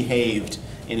say he behaved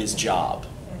in his job?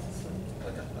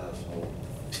 Like an asshole.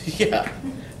 Yeah,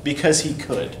 because he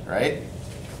could, right?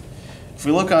 If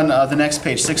we look on the next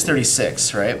page,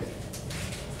 636, right?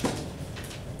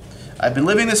 I've been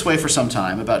living this way for some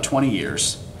time, about 20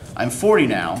 years. I'm 40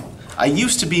 now. I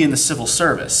used to be in the civil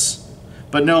service,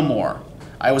 but no more.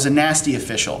 I was a nasty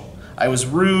official. I was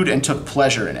rude and took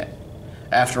pleasure in it.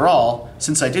 After all,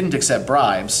 since I didn't accept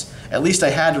bribes, at least I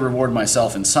had to reward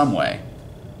myself in some way.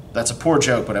 That's a poor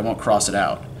joke, but I won't cross it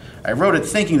out. I wrote it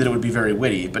thinking that it would be very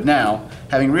witty, but now,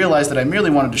 having realized that I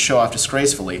merely wanted to show off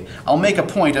disgracefully, I'll make a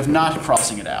point of not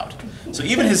crossing it out. So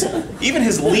even his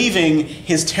leaving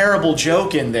his terrible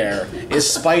joke in there is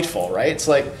spiteful, right? It's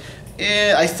like,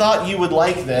 I thought you would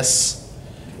like this,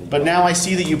 but now I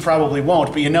see that you probably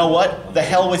won't. But you know what? The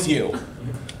hell with you.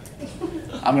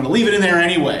 I'm going to leave it in there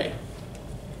anyway.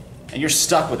 And you're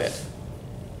stuck with it.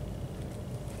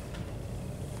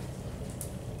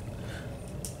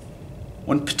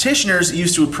 When petitioners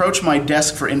used to approach my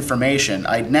desk for information,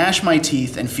 I'd gnash my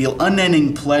teeth and feel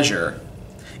unending pleasure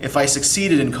if I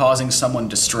succeeded in causing someone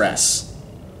distress.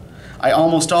 I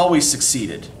almost always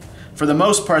succeeded. For the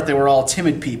most part, they were all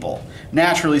timid people,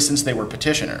 naturally since they were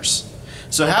petitioners.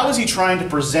 So how is he trying to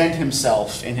present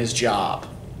himself in his job?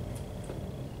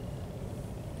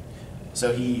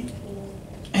 So he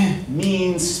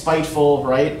mean, spiteful,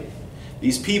 right?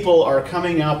 These people are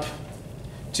coming up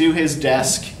to his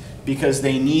desk because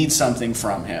they need something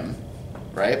from him,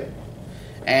 right?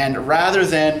 And rather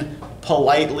than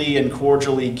politely and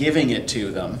cordially giving it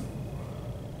to them,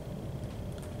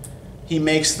 he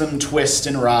makes them twist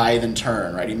and writhe and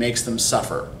turn, right? He makes them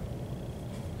suffer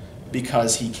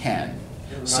because he can.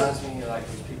 It reminds me of like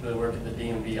those people that work at the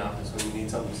DMV office when you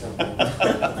need something simple.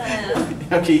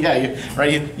 Okay, yeah,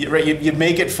 you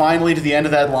make it finally to the end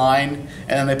of that line, and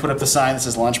then they put up the sign that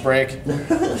says lunch break.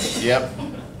 Yep.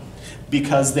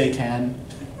 Because they can.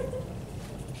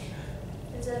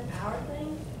 Is it a power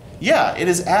thing? Yeah, it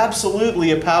is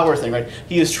absolutely a power thing, right?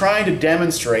 He is trying to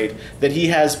demonstrate that he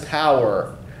has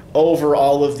power over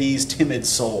all of these timid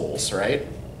souls, right?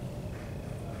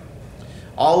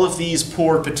 All of these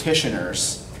poor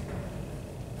petitioners.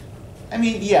 I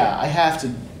mean, yeah, I have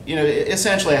to,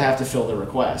 essentially I have to fill the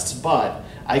requests, but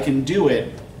I can do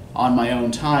it on my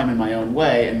own time in my own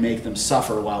way and make them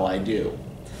suffer while I do.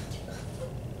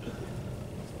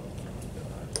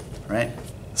 Right?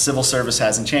 Civil service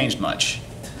hasn't changed much.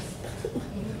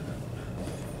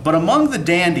 But among the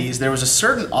dandies, there was a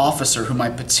certain officer whom I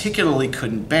particularly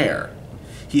couldn't bear.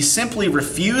 He simply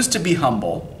refused to be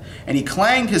humble, and he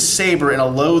clanged his saber in a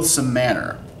loathsome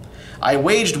manner. I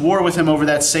waged war with him over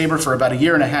that saber for about 1.5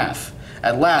 years.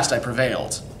 At last I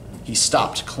prevailed. He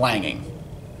stopped clanging.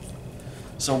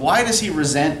 So why does he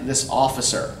resent this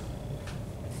officer?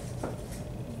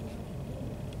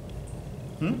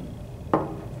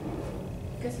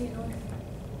 Because he's annoying.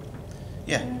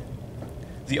 Yeah.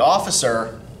 The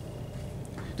officer,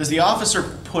 does the officer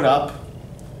put up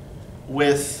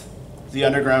with the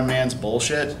underground man's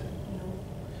bullshit?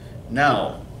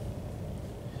 No.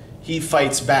 He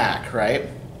fights back, right?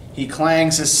 He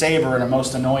clangs his saber in a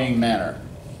most annoying manner.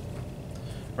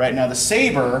 Right now, the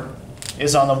saber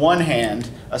is on the one hand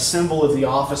a symbol of the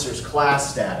officer's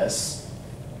class status.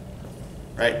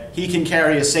 Right? He can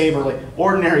carry a saber. Like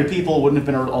ordinary people wouldn't have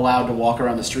been allowed to walk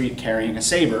around the street carrying a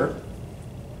saber.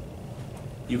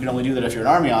 You can only do that if you're an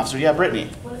army officer. Yeah, Brittany.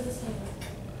 What is this thing?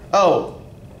 Oh,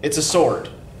 it's a sword.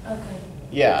 Okay.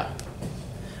 Yeah.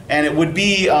 And it would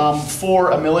be,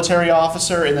 for a military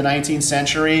officer in the 19th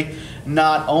century,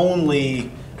 not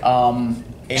only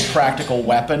a practical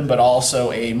weapon, but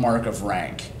also a mark of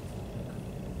rank.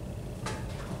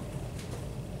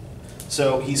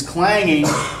 So he's clanging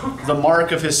the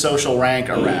mark of his social rank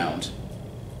around.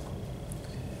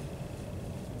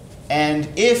 And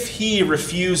if he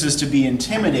refuses to be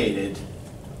intimidated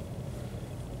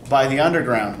by the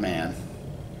underground man,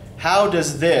 how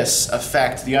does this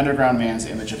affect the underground man's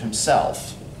image of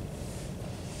himself?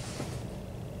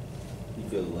 He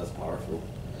feels less powerful.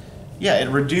 Yeah, it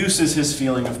reduces his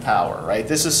feeling of power, right?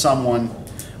 This is someone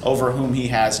over whom he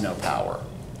has no power.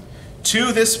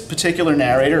 To this particular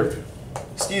narrator,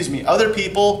 other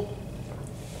people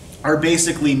are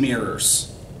basically mirrors.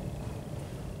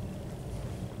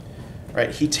 Right?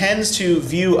 He tends to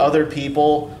view other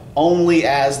people only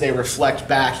as they reflect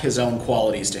back his own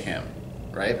qualities to him,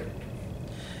 right?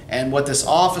 And what this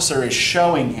officer is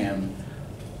showing him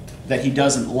that he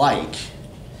doesn't like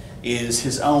is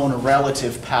his own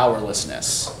relative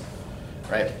powerlessness,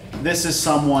 right? This is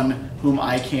someone whom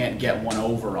I can't get one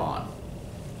over on.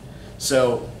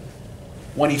 So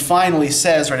when he finally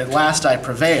says, right, at last I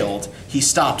prevailed, he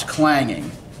stopped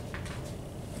clanging.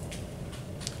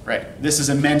 Right? This is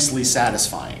immensely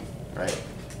satisfying, right?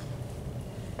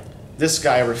 This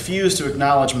guy refused to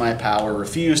acknowledge my power,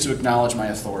 refused to acknowledge my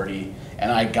authority,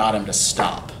 and I got him to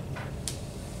stop.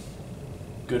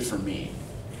 Good for me.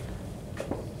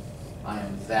 I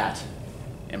am that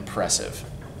impressive.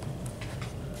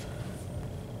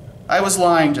 I was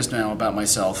lying just now about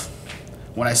myself.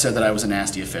 when I said that I was a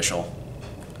nasty official.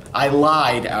 I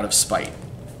lied out of spite.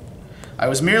 I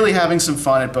was merely having some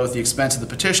fun at both the expense of the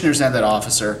petitioners and that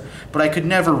officer, but I could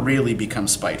never really become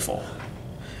spiteful.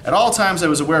 At all times I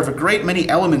was aware of a great many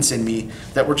elements in me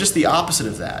that were just the opposite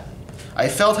of that. I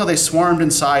felt how they swarmed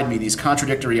inside me, these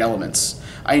contradictory elements.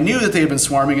 I knew that they had been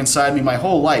swarming inside me my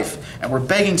whole life and were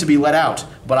begging to be let out,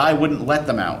 but I wouldn't let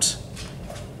them out.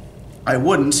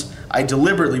 I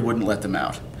deliberately wouldn't let them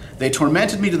out. They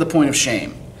tormented me to the point of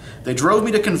shame. They drove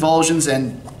me to convulsions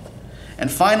and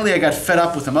finally I got fed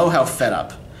up with them. Oh, how fed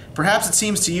up. Perhaps it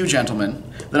seems to you, gentlemen,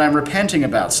 that I'm repenting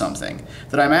about something,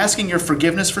 that I'm asking your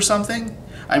forgiveness for something.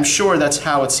 I'm sure that's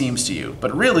how it seems to you,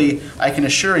 but really, I can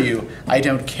assure you, I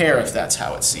don't care if that's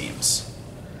how it seems.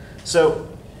 So,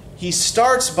 he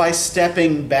starts by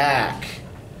stepping back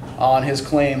on his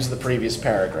claims of the previous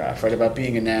paragraph, right, about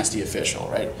being a nasty official,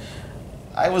 right?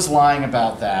 I was lying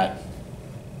about that.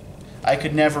 I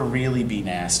could never really be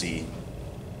nasty.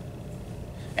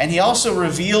 And he also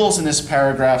reveals in this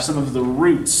paragraph some of the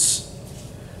roots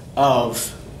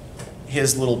of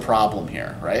his little problem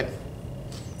here, right?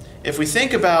 If we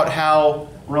think about how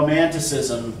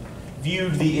Romanticism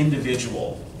viewed the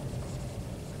individual,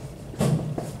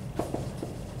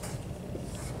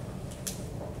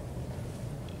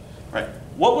 right?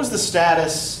 What was the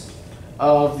status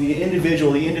of the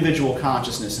individual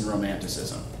consciousness in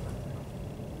Romanticism?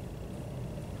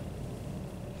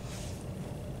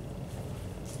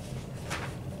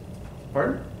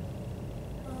 Pardon?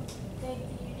 They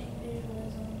viewed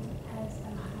individualism as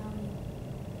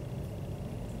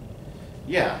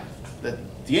Yeah,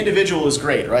 the individual is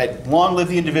great, right? Long live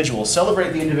the individual.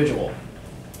 Celebrate the individual.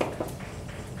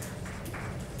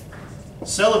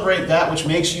 Celebrate that which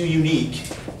makes you unique.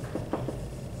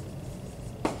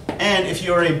 And if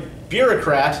you're a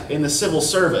bureaucrat in the civil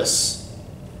service,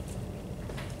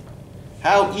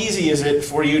 how easy is it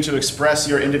for you to express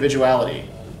your individuality?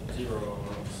 Zero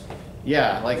almost.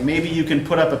 Yeah, like maybe you can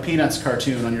put up a Peanuts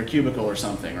cartoon on your cubicle or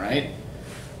something, right?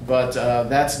 But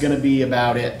that's going to be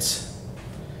about it.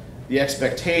 The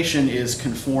expectation is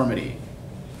conformity.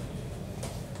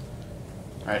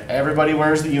 All right, everybody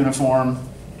wears the uniform.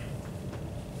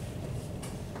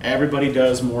 Everybody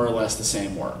does more or less the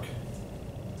same work.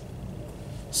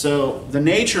 So the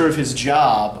nature of his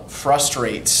job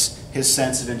frustrates his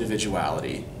sense of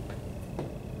individuality.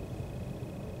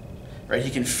 Right? He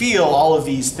can feel all of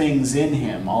these things in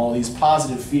him, all of these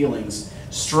positive feelings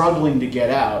struggling to get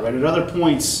out. Right? At other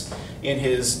points in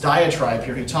his diatribe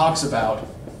here, he talks about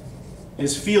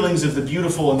his feelings of the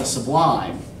beautiful and the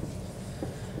sublime.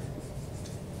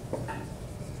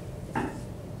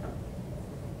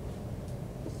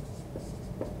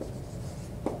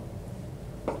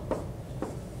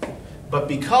 But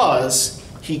because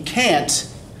he can't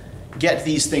get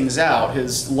these things out,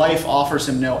 his life offers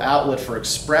him no outlet for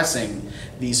expressing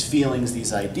these feelings,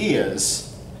 these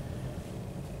ideas,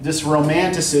 this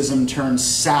romanticism turns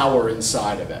sour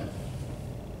inside of him,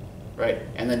 right?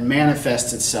 And then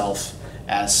manifests itself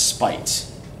as spite.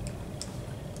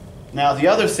 Now, the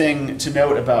other thing to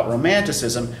note about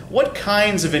romanticism, what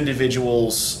kinds of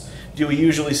individuals do we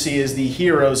usually see as the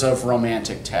heroes of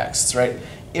romantic texts, right?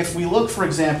 If we look, for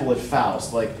example, at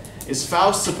Faust, like, is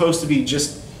Faust supposed to be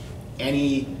just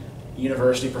any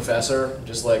university professor,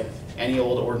 just like any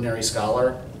old ordinary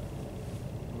scholar?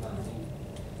 No,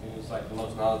 he was like the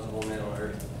most knowledgeable man on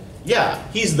earth. Yeah,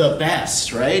 he's the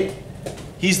best, right?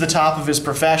 He's the top of his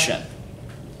profession.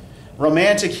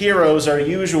 Romantic heroes are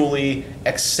usually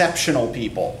exceptional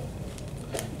people,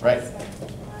 right?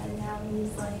 And how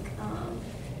he's like,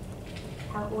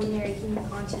 how ordinary human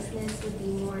consciousness would be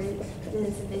more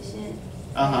than sufficient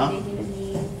Uh-huh. for human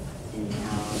needs, and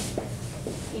how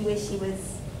he wished he was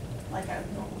like a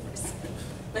normal person.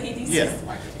 But he's Yeah. just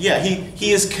smart. Yeah,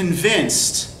 he is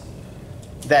convinced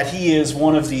that he is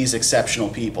one of these exceptional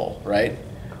people, right?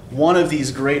 One of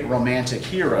these great romantic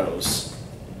heroes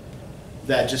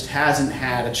that just hasn't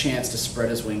had a chance to spread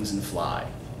his wings and fly.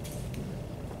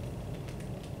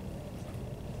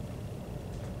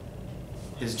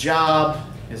 His job,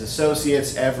 his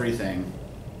associates, everything,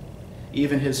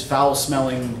 even his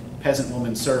foul-smelling peasant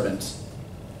woman servant,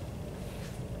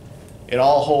 it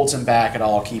all holds him back, it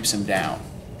all keeps him down.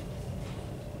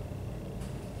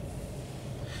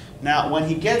 Now, when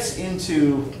he gets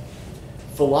into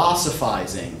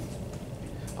philosophizing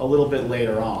a little bit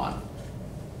later on,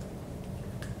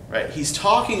 right, he's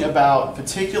talking about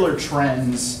particular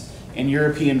trends in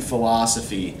European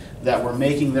philosophy that were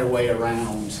making their way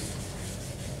around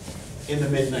in the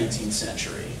mid-19th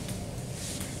century.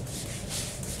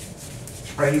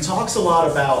 Right, he talks a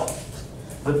lot about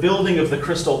the building of the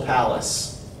Crystal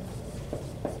Palace.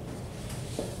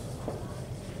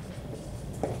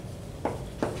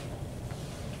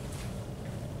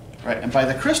 Right? And by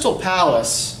the Crystal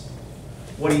Palace,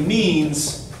 what he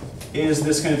means is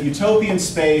this kind of utopian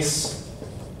space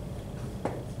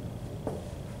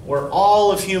where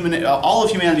all of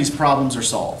humanity's problems are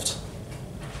solved.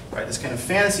 Right? This kind of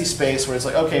fantasy space where it's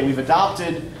like, okay, we've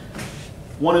adopted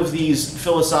one of these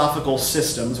philosophical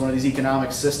systems, one of these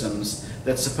economic systems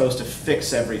that's supposed to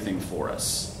fix everything for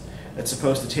us. That's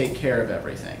supposed to take care of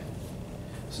everything.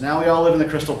 So now we all live in the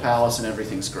Crystal Palace and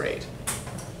everything's great.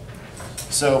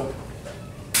 So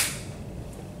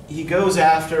he goes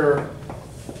after,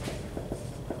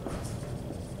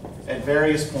 at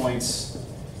various points,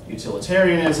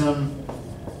 utilitarianism.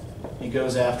 He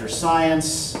goes after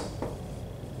science.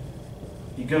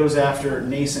 He goes after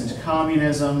nascent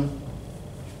communism.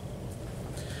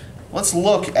 Let's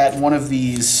look at one of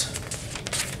these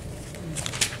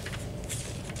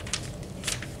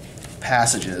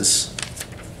passages.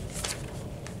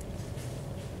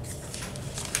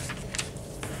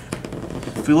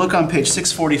 If we look on page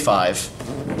 645,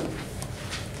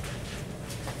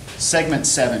 segment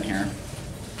 7 here.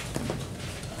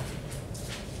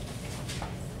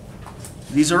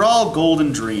 These are all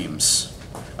golden dreams.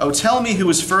 Oh, tell me who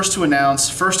was first to announce,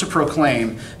 first to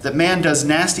proclaim, that man does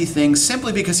nasty things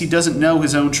simply because he doesn't know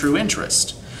his own true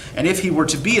interest. And if he were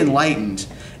to be enlightened,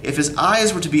 if his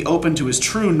eyes were to be open to his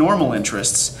true normal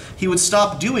interests, he would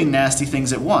stop doing nasty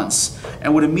things at once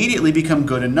and would immediately become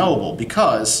good and noble,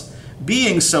 because,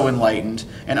 being so enlightened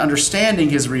and understanding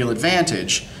his real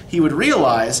advantage, he would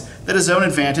realize that his own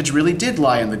advantage really did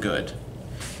lie in the good,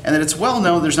 and that it's well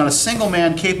known there's not a single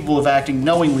man capable of acting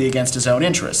knowingly against his own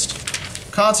interest.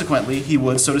 Consequently, he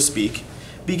would, so to speak,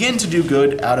 begin to do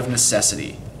good out of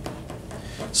necessity.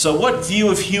 So what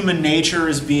view of human nature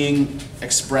is being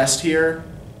expressed here?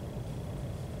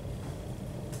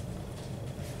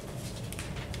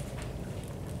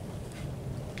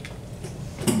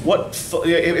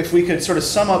 If we could sort of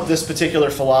sum up this particular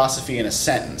philosophy in a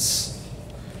sentence,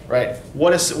 right?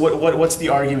 What's the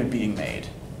argument being made?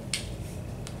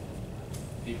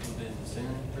 People didn't sin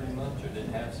pretty much, or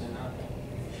didn't have sin on them.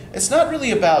 It's not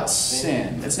really about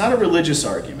sin. It's not a religious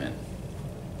argument.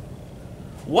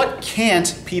 What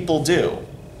can't people do?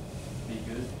 Be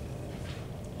good.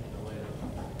 No way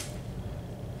to-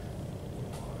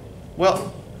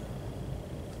 Well,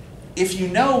 if you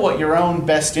know what your own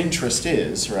best interest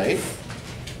is, right?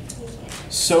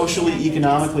 Socially,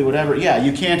 economically, whatever, yeah,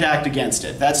 you can't act against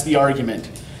it. That's the argument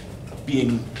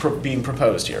being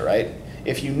proposed here, right?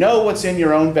 If you know what's in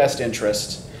your own best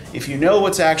interest, if you know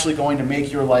what's actually going to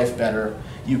make your life better,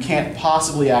 you can't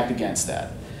possibly act against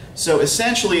that. So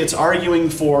essentially, it's arguing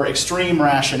for extreme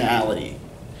rationality,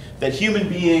 that human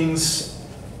beings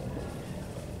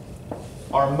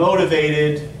are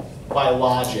motivated by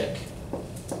logic.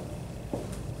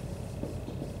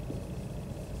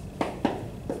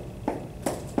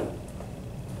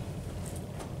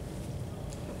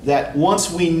 That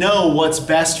once we know what's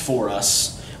best for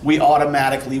us, we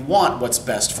automatically want what's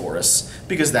best for us,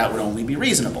 because that would only be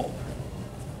reasonable.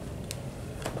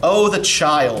 Oh, the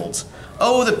child.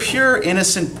 Oh, the pure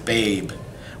innocent babe.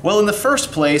 Well, in the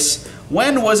first place,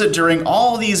 when was it during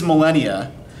all these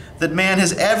millennia that man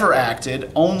has ever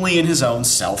acted only in his own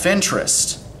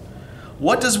self-interest?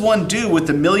 What does one do with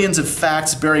the millions of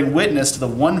facts bearing witness to the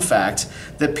one fact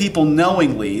that people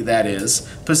knowingly, that is,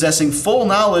 possessing full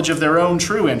knowledge of their own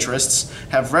true interests,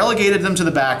 have relegated them to the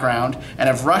background and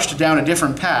have rushed down a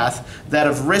different path, that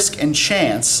of risk and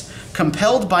chance,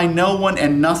 compelled by no one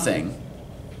and nothing,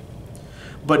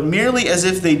 but merely as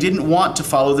if they didn't want to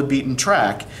follow the beaten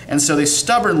track, and so they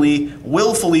stubbornly,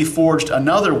 willfully forged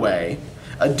another way,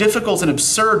 a difficult and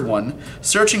absurd one,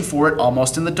 searching for it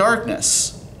almost in the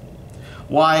darkness?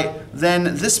 Why,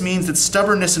 then, this means that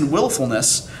stubbornness and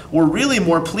willfulness were really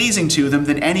more pleasing to them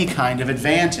than any kind of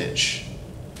advantage.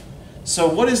 So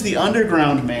what is the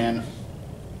underground man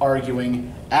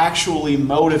arguing actually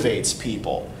motivates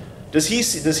people? Does he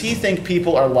think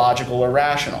people are logical or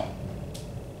rational?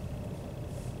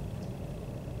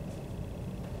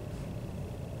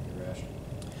 Irrational.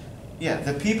 Yeah,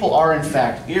 that people are in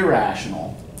fact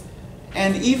irrational.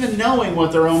 And even knowing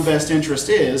what their own best interest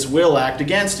is, will act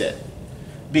against it,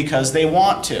 because they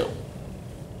want to.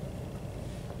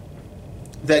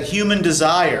 That human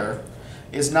desire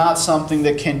is not something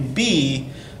that can be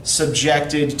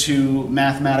subjected to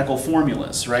mathematical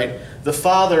formulas, right? The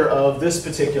father of this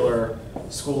particular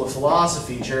school of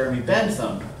philosophy, Jeremy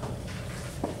Bentham,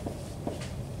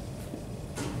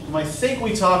 I think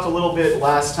we talked a little bit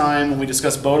last time when we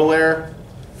discussed Baudelaire,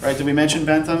 right? Did we mention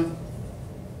Bentham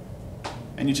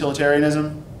and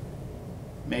utilitarianism?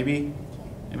 Maybe?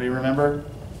 Anybody remember?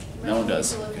 No one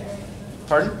does. Utilitarianism.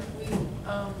 Pardon? We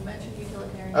mentioned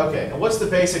utilitarianism. Okay, and what's the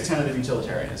basic tenet of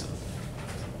utilitarianism?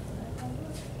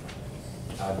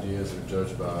 Ideas are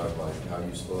judged by like how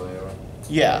useful they are.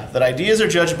 Yeah, that ideas are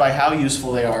judged by how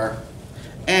useful they are,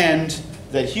 and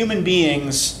that human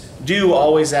beings do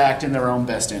always act in their own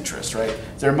best interest, right?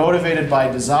 They're motivated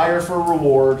by desire for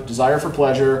reward, desire for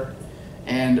pleasure,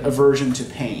 and aversion to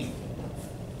pain.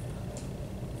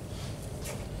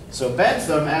 So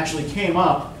Bentham actually came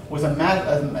up with a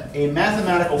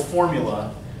mathematical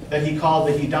formula that he called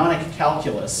the hedonic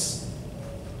calculus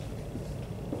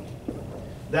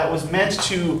that was meant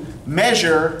to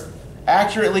measure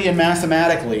accurately and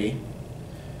mathematically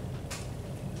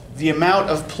the amount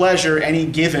of pleasure any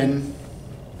given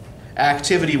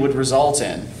activity would result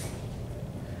in,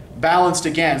 balanced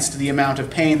against the amount of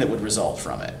pain that would result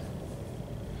from it.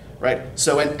 Right?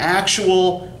 So an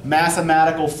actual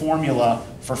mathematical formula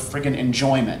for friggin'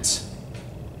 enjoyment.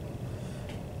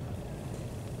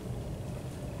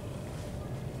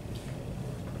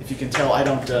 If you can tell, I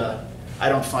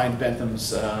don't find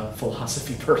Bentham's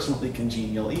philosophy personally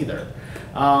congenial either.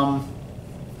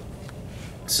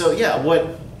 So yeah,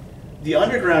 what the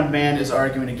underground man is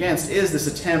arguing against is this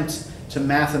attempt to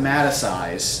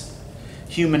mathematicize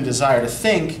human desire, to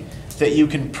think that you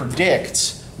can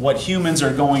predict what humans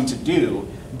are going to do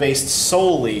based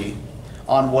solely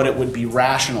on what it would be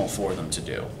rational for them to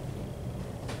do.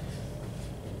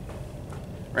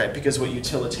 Right, because what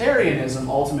utilitarianism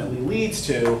ultimately leads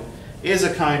to is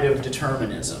a kind of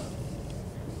determinism.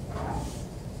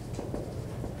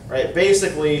 Right,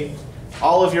 basically,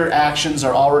 all of your actions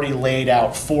are already laid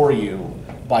out for you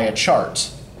by a chart.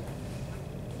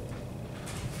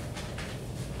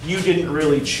 You didn't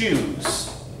really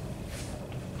choose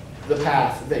the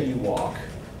path that you walk.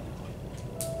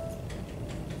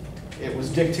 It was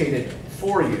dictated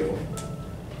for you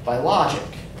by logic.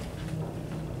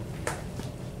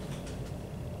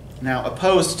 Now,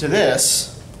 opposed to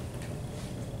this,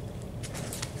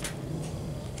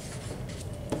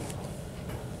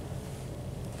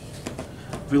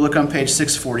 if we look on page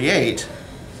 648,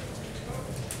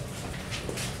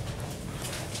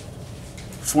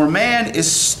 for man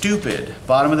is stupid,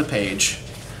 bottom of the page,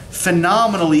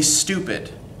 phenomenally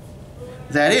stupid.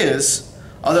 That is,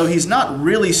 although he's not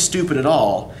really stupid at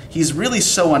all, he's really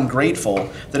so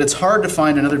ungrateful that it's hard to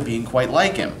find another being quite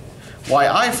like him. Why,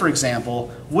 I, for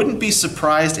example, wouldn't be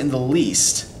surprised in the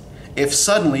least if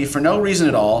suddenly, for no reason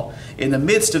at all, in the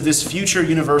midst of this future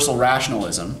universal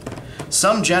rationalism,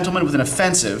 some gentleman with an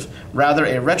offensive, rather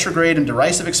a retrograde and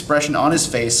derisive expression on his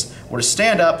face were to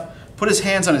stand up, put his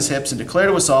hands on his hips, and declare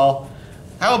to us all,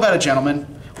 "How about it, gentlemen?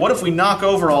 What if we knock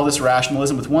over all this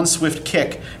rationalism with one swift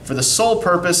kick for the sole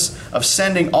purpose of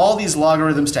sending all these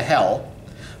logarithms to hell,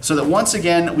 so that once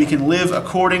again we can live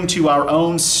according to our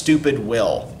own stupid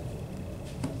will?"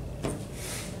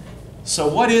 So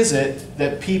what is it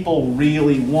that people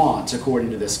really want, according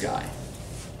to this guy?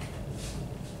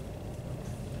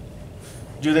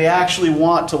 Do they actually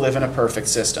want to live in a perfect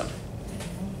system?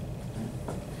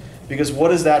 Because what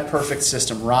does that perfect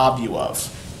system rob you of?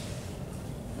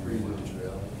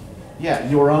 Yeah,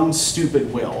 your own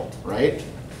stupid will, right?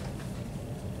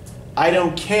 I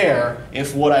don't care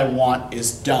if what I want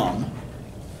is dumb.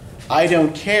 I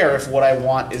don't care if what I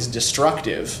want is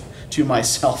destructive to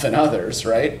myself and others,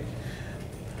 right?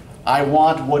 I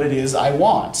want what it is I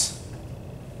want.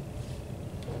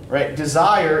 Right?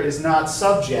 Desire is not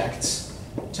subject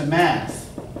to math.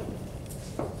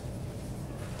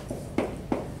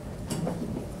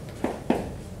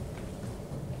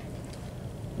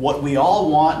 What we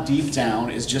all want deep down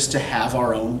is just to have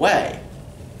our own way.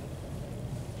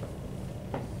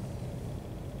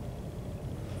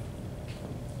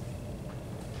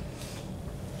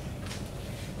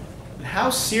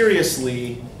 How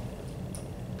seriously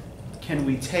can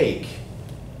we take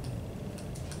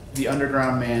the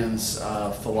underground man's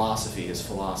philosophy, his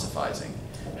philosophizing?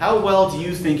 How well do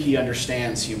you think he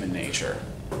understands human nature?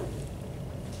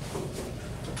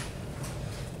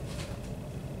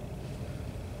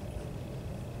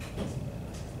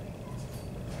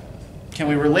 Can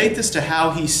we relate this to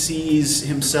how he sees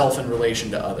himself in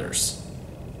relation to others?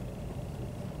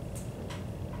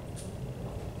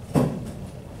 I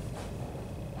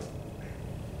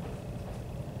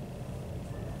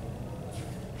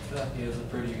feel like he has a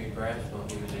pretty good grasp on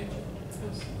human nature.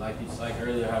 Because like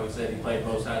earlier how we said he played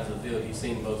both sides of the field, he's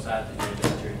seen both sides of human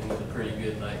nature, and he's a pretty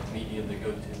good medium to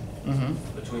go to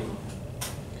between them.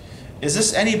 Is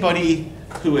this anybody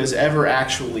who has ever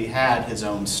actually had his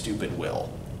own stupid will?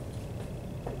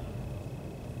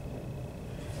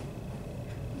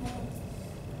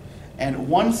 And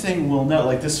one thing we'll know,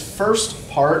 like this first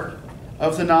part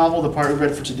of the novel, the part we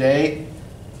read for today,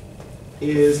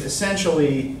 is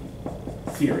essentially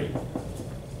theory.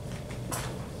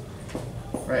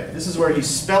 Right? This is where he's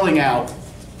spelling out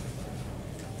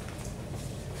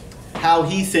how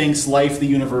he thinks life, the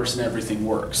universe, and everything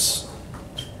works.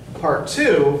 Part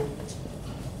 2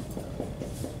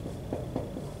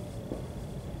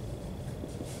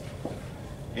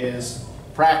 is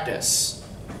practice.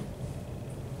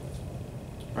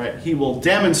 Right? He will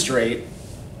demonstrate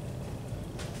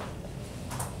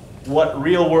what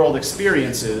real-world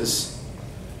experiences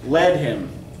led him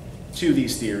to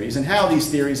these theories and how these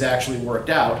theories actually worked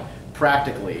out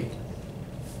practically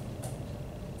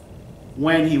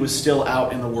when he was still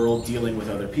out in the world dealing with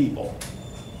other people.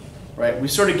 Right? We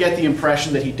sort of get the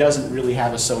impression that he doesn't really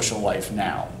have a social life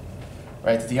now.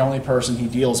 Right? That the only person he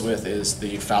deals with is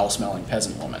the foul-smelling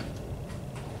peasant woman.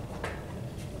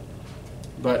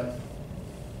 But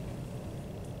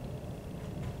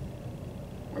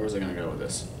where was I going to go with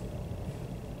this?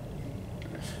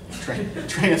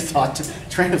 Train of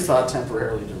thought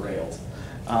temporarily derailed.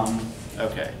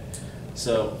 Okay,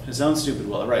 so his own stupid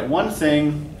will. Right, one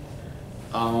thing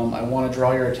I want to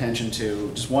draw your attention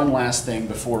to, just one last thing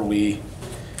before we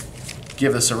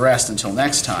give this a rest until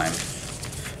next time.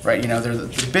 Right, you know, there are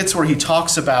the bits where he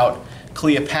talks about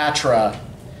Cleopatra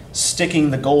sticking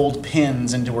the gold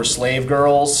pins into her slave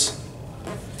girls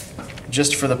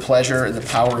just for the pleasure and the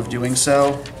power of doing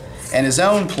so, and his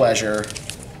own pleasure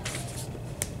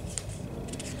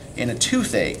in a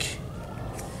toothache.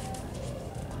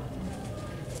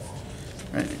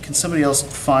 Right, can somebody else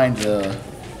find the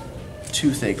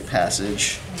toothache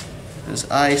passage? Because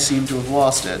I seem to have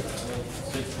lost it.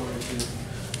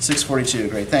 642. 642,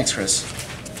 great. Thanks, Chris.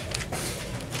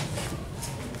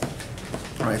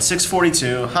 All right,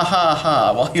 642, ha ha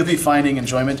ha, while you'll be finding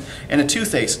enjoyment in a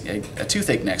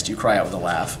toothache next, you cry out with a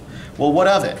laugh. Well, what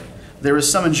of it? There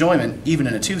is some enjoyment even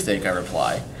in a toothache, I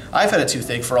reply. I've had a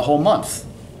toothache for a whole month.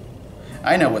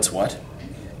 I know what's what.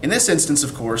 In this instance,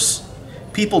 of course,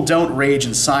 people don't rage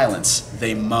in silence,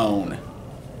 they moan.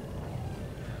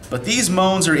 But these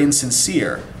moans are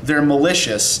insincere, they're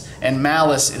malicious, and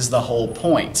malice is the whole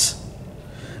point.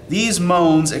 These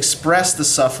moans express the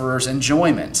sufferer's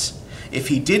enjoyment. If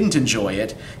he didn't enjoy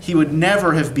it, he would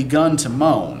never have begun to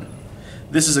moan.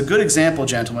 This is a good example,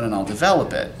 gentlemen, and I'll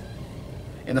develop it.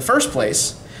 In the first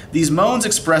place, these moans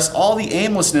express all the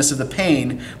aimlessness of the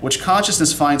pain which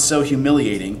consciousness finds so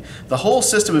humiliating, the whole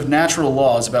system of natural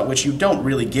laws about which you don't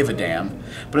really give a damn,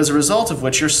 but as a result of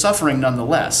which you're suffering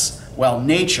nonetheless, while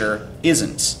nature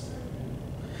isn't.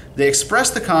 They express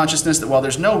the consciousness that while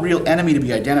there's no real enemy to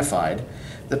be identified,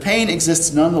 the pain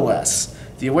exists nonetheless.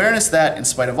 The awareness that, in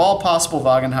spite of all possible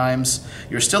Wagenheims,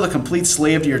 you're still a complete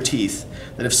slave to your teeth,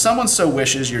 that if someone so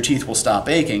wishes, your teeth will stop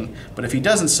aching, but if he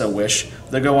doesn't so wish,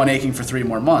 they'll go on aching for 3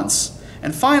 more months.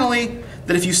 And finally,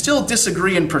 that if you still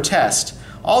disagree and protest,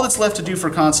 all that's left to do for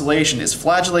consolation is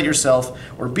flagellate yourself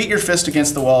or beat your fist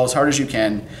against the wall as hard as you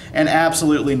can, and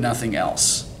absolutely nothing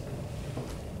else.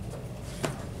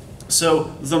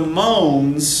 So the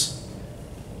moans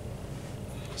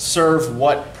serve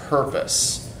what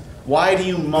purpose? Why do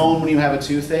you moan when you have a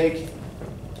toothache?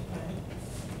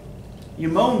 You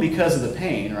moan because of the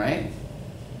pain, right?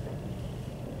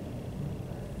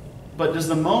 But does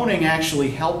the moaning actually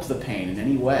help the pain in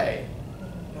any way?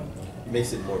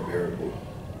 Makes it more bearable.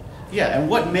 Yeah, and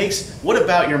what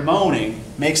about your moaning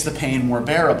makes the pain more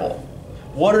bearable?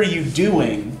 What are you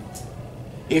doing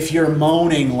if you're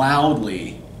moaning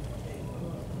loudly?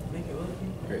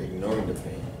 You're ignoring the pain.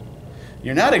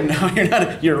 You're not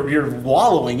ignoring. You're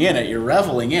wallowing in it. You're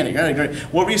reveling in it. You're not ignoring.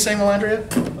 What were you saying,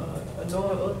 Melandria?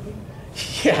 Annoying other people.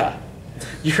 Yeah,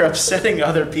 you're upsetting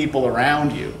other people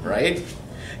around you, right?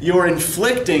 You're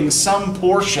inflicting some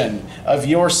portion of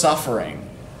your suffering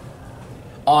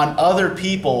on other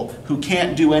people who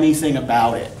can't do anything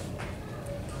about it,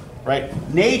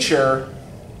 right? Nature,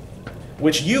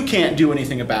 which you can't do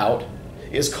anything about,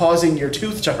 is causing your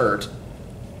tooth to hurt.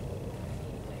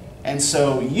 And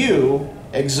so you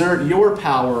exert your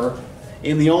power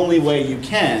in the only way you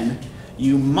can.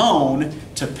 You moan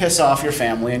to piss off your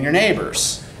family and your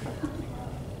neighbors.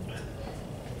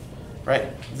 Right?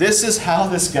 This is how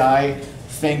this guy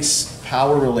thinks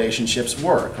power relationships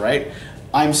work, right?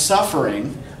 I'm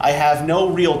suffering. I have no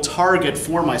real target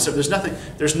for myself.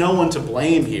 There's no one to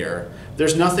blame here.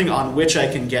 There's nothing on which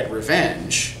I can get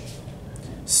revenge.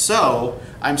 So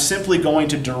I'm simply going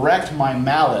to direct my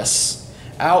malice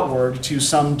outward to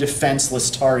some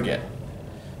defenseless target,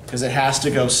 because it has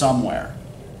to go somewhere.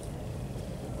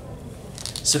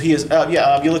 So he is,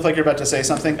 you look like you're about to say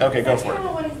something? Okay, go for it. I don't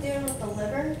know what he's doing with the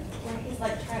liver, where he's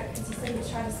like trying, because he said he was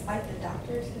trying to spite the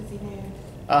doctors because he knew.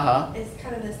 Uh-huh. It's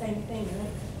kind of the same thing, right?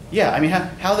 Yeah, I mean,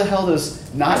 how the hell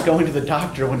does not going to the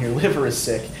doctor when your liver is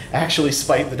sick actually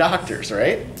spite the doctors,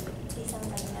 right? He sounds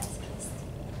like a masochist.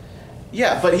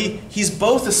 Yeah, but he's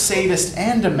both a sadist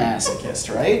and a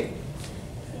masochist, right?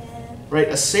 Yeah. Right,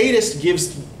 a sadist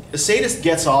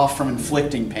gets off from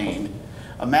inflicting pain.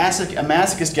 A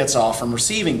masochist gets off from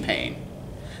receiving pain.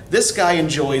 This guy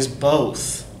enjoys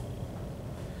both,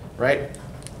 right?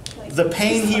 The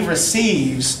pain he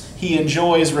receives, he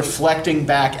enjoys reflecting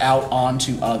back out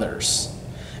onto others.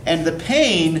 And the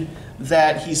pain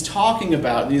that he's talking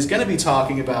about, and he's going to be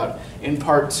talking about in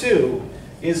part 2,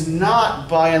 is not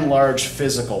by and large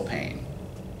physical pain.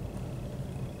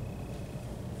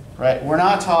 Right? We're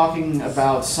not talking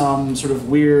about some sort of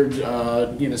weird,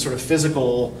 sort of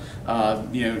physical,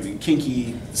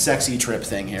 kinky, sexy trip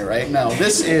thing here, right? No,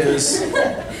 this is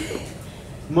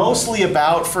mostly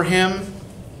about, for him,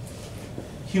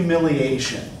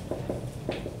 humiliation.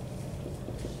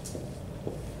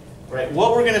 Right?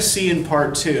 What we're going to see in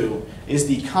part 2 is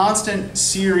the constant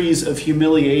series of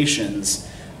humiliations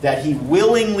that he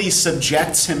willingly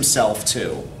subjects himself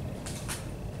to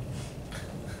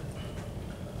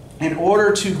in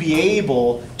order to be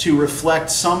able to reflect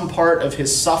some part of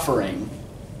his suffering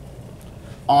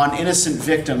on innocent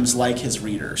victims like his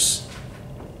readers.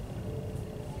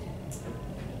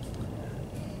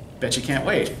 Bet you can't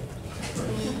wait.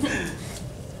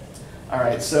 All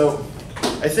right, so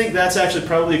I think that's actually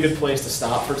probably a good place to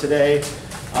stop for today.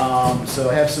 So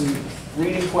I have some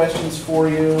reading questions for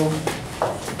you.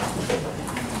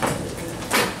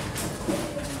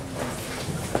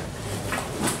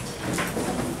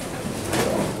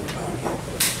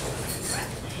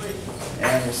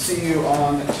 And we'll see you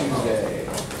on Tuesday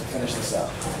to finish this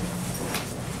up.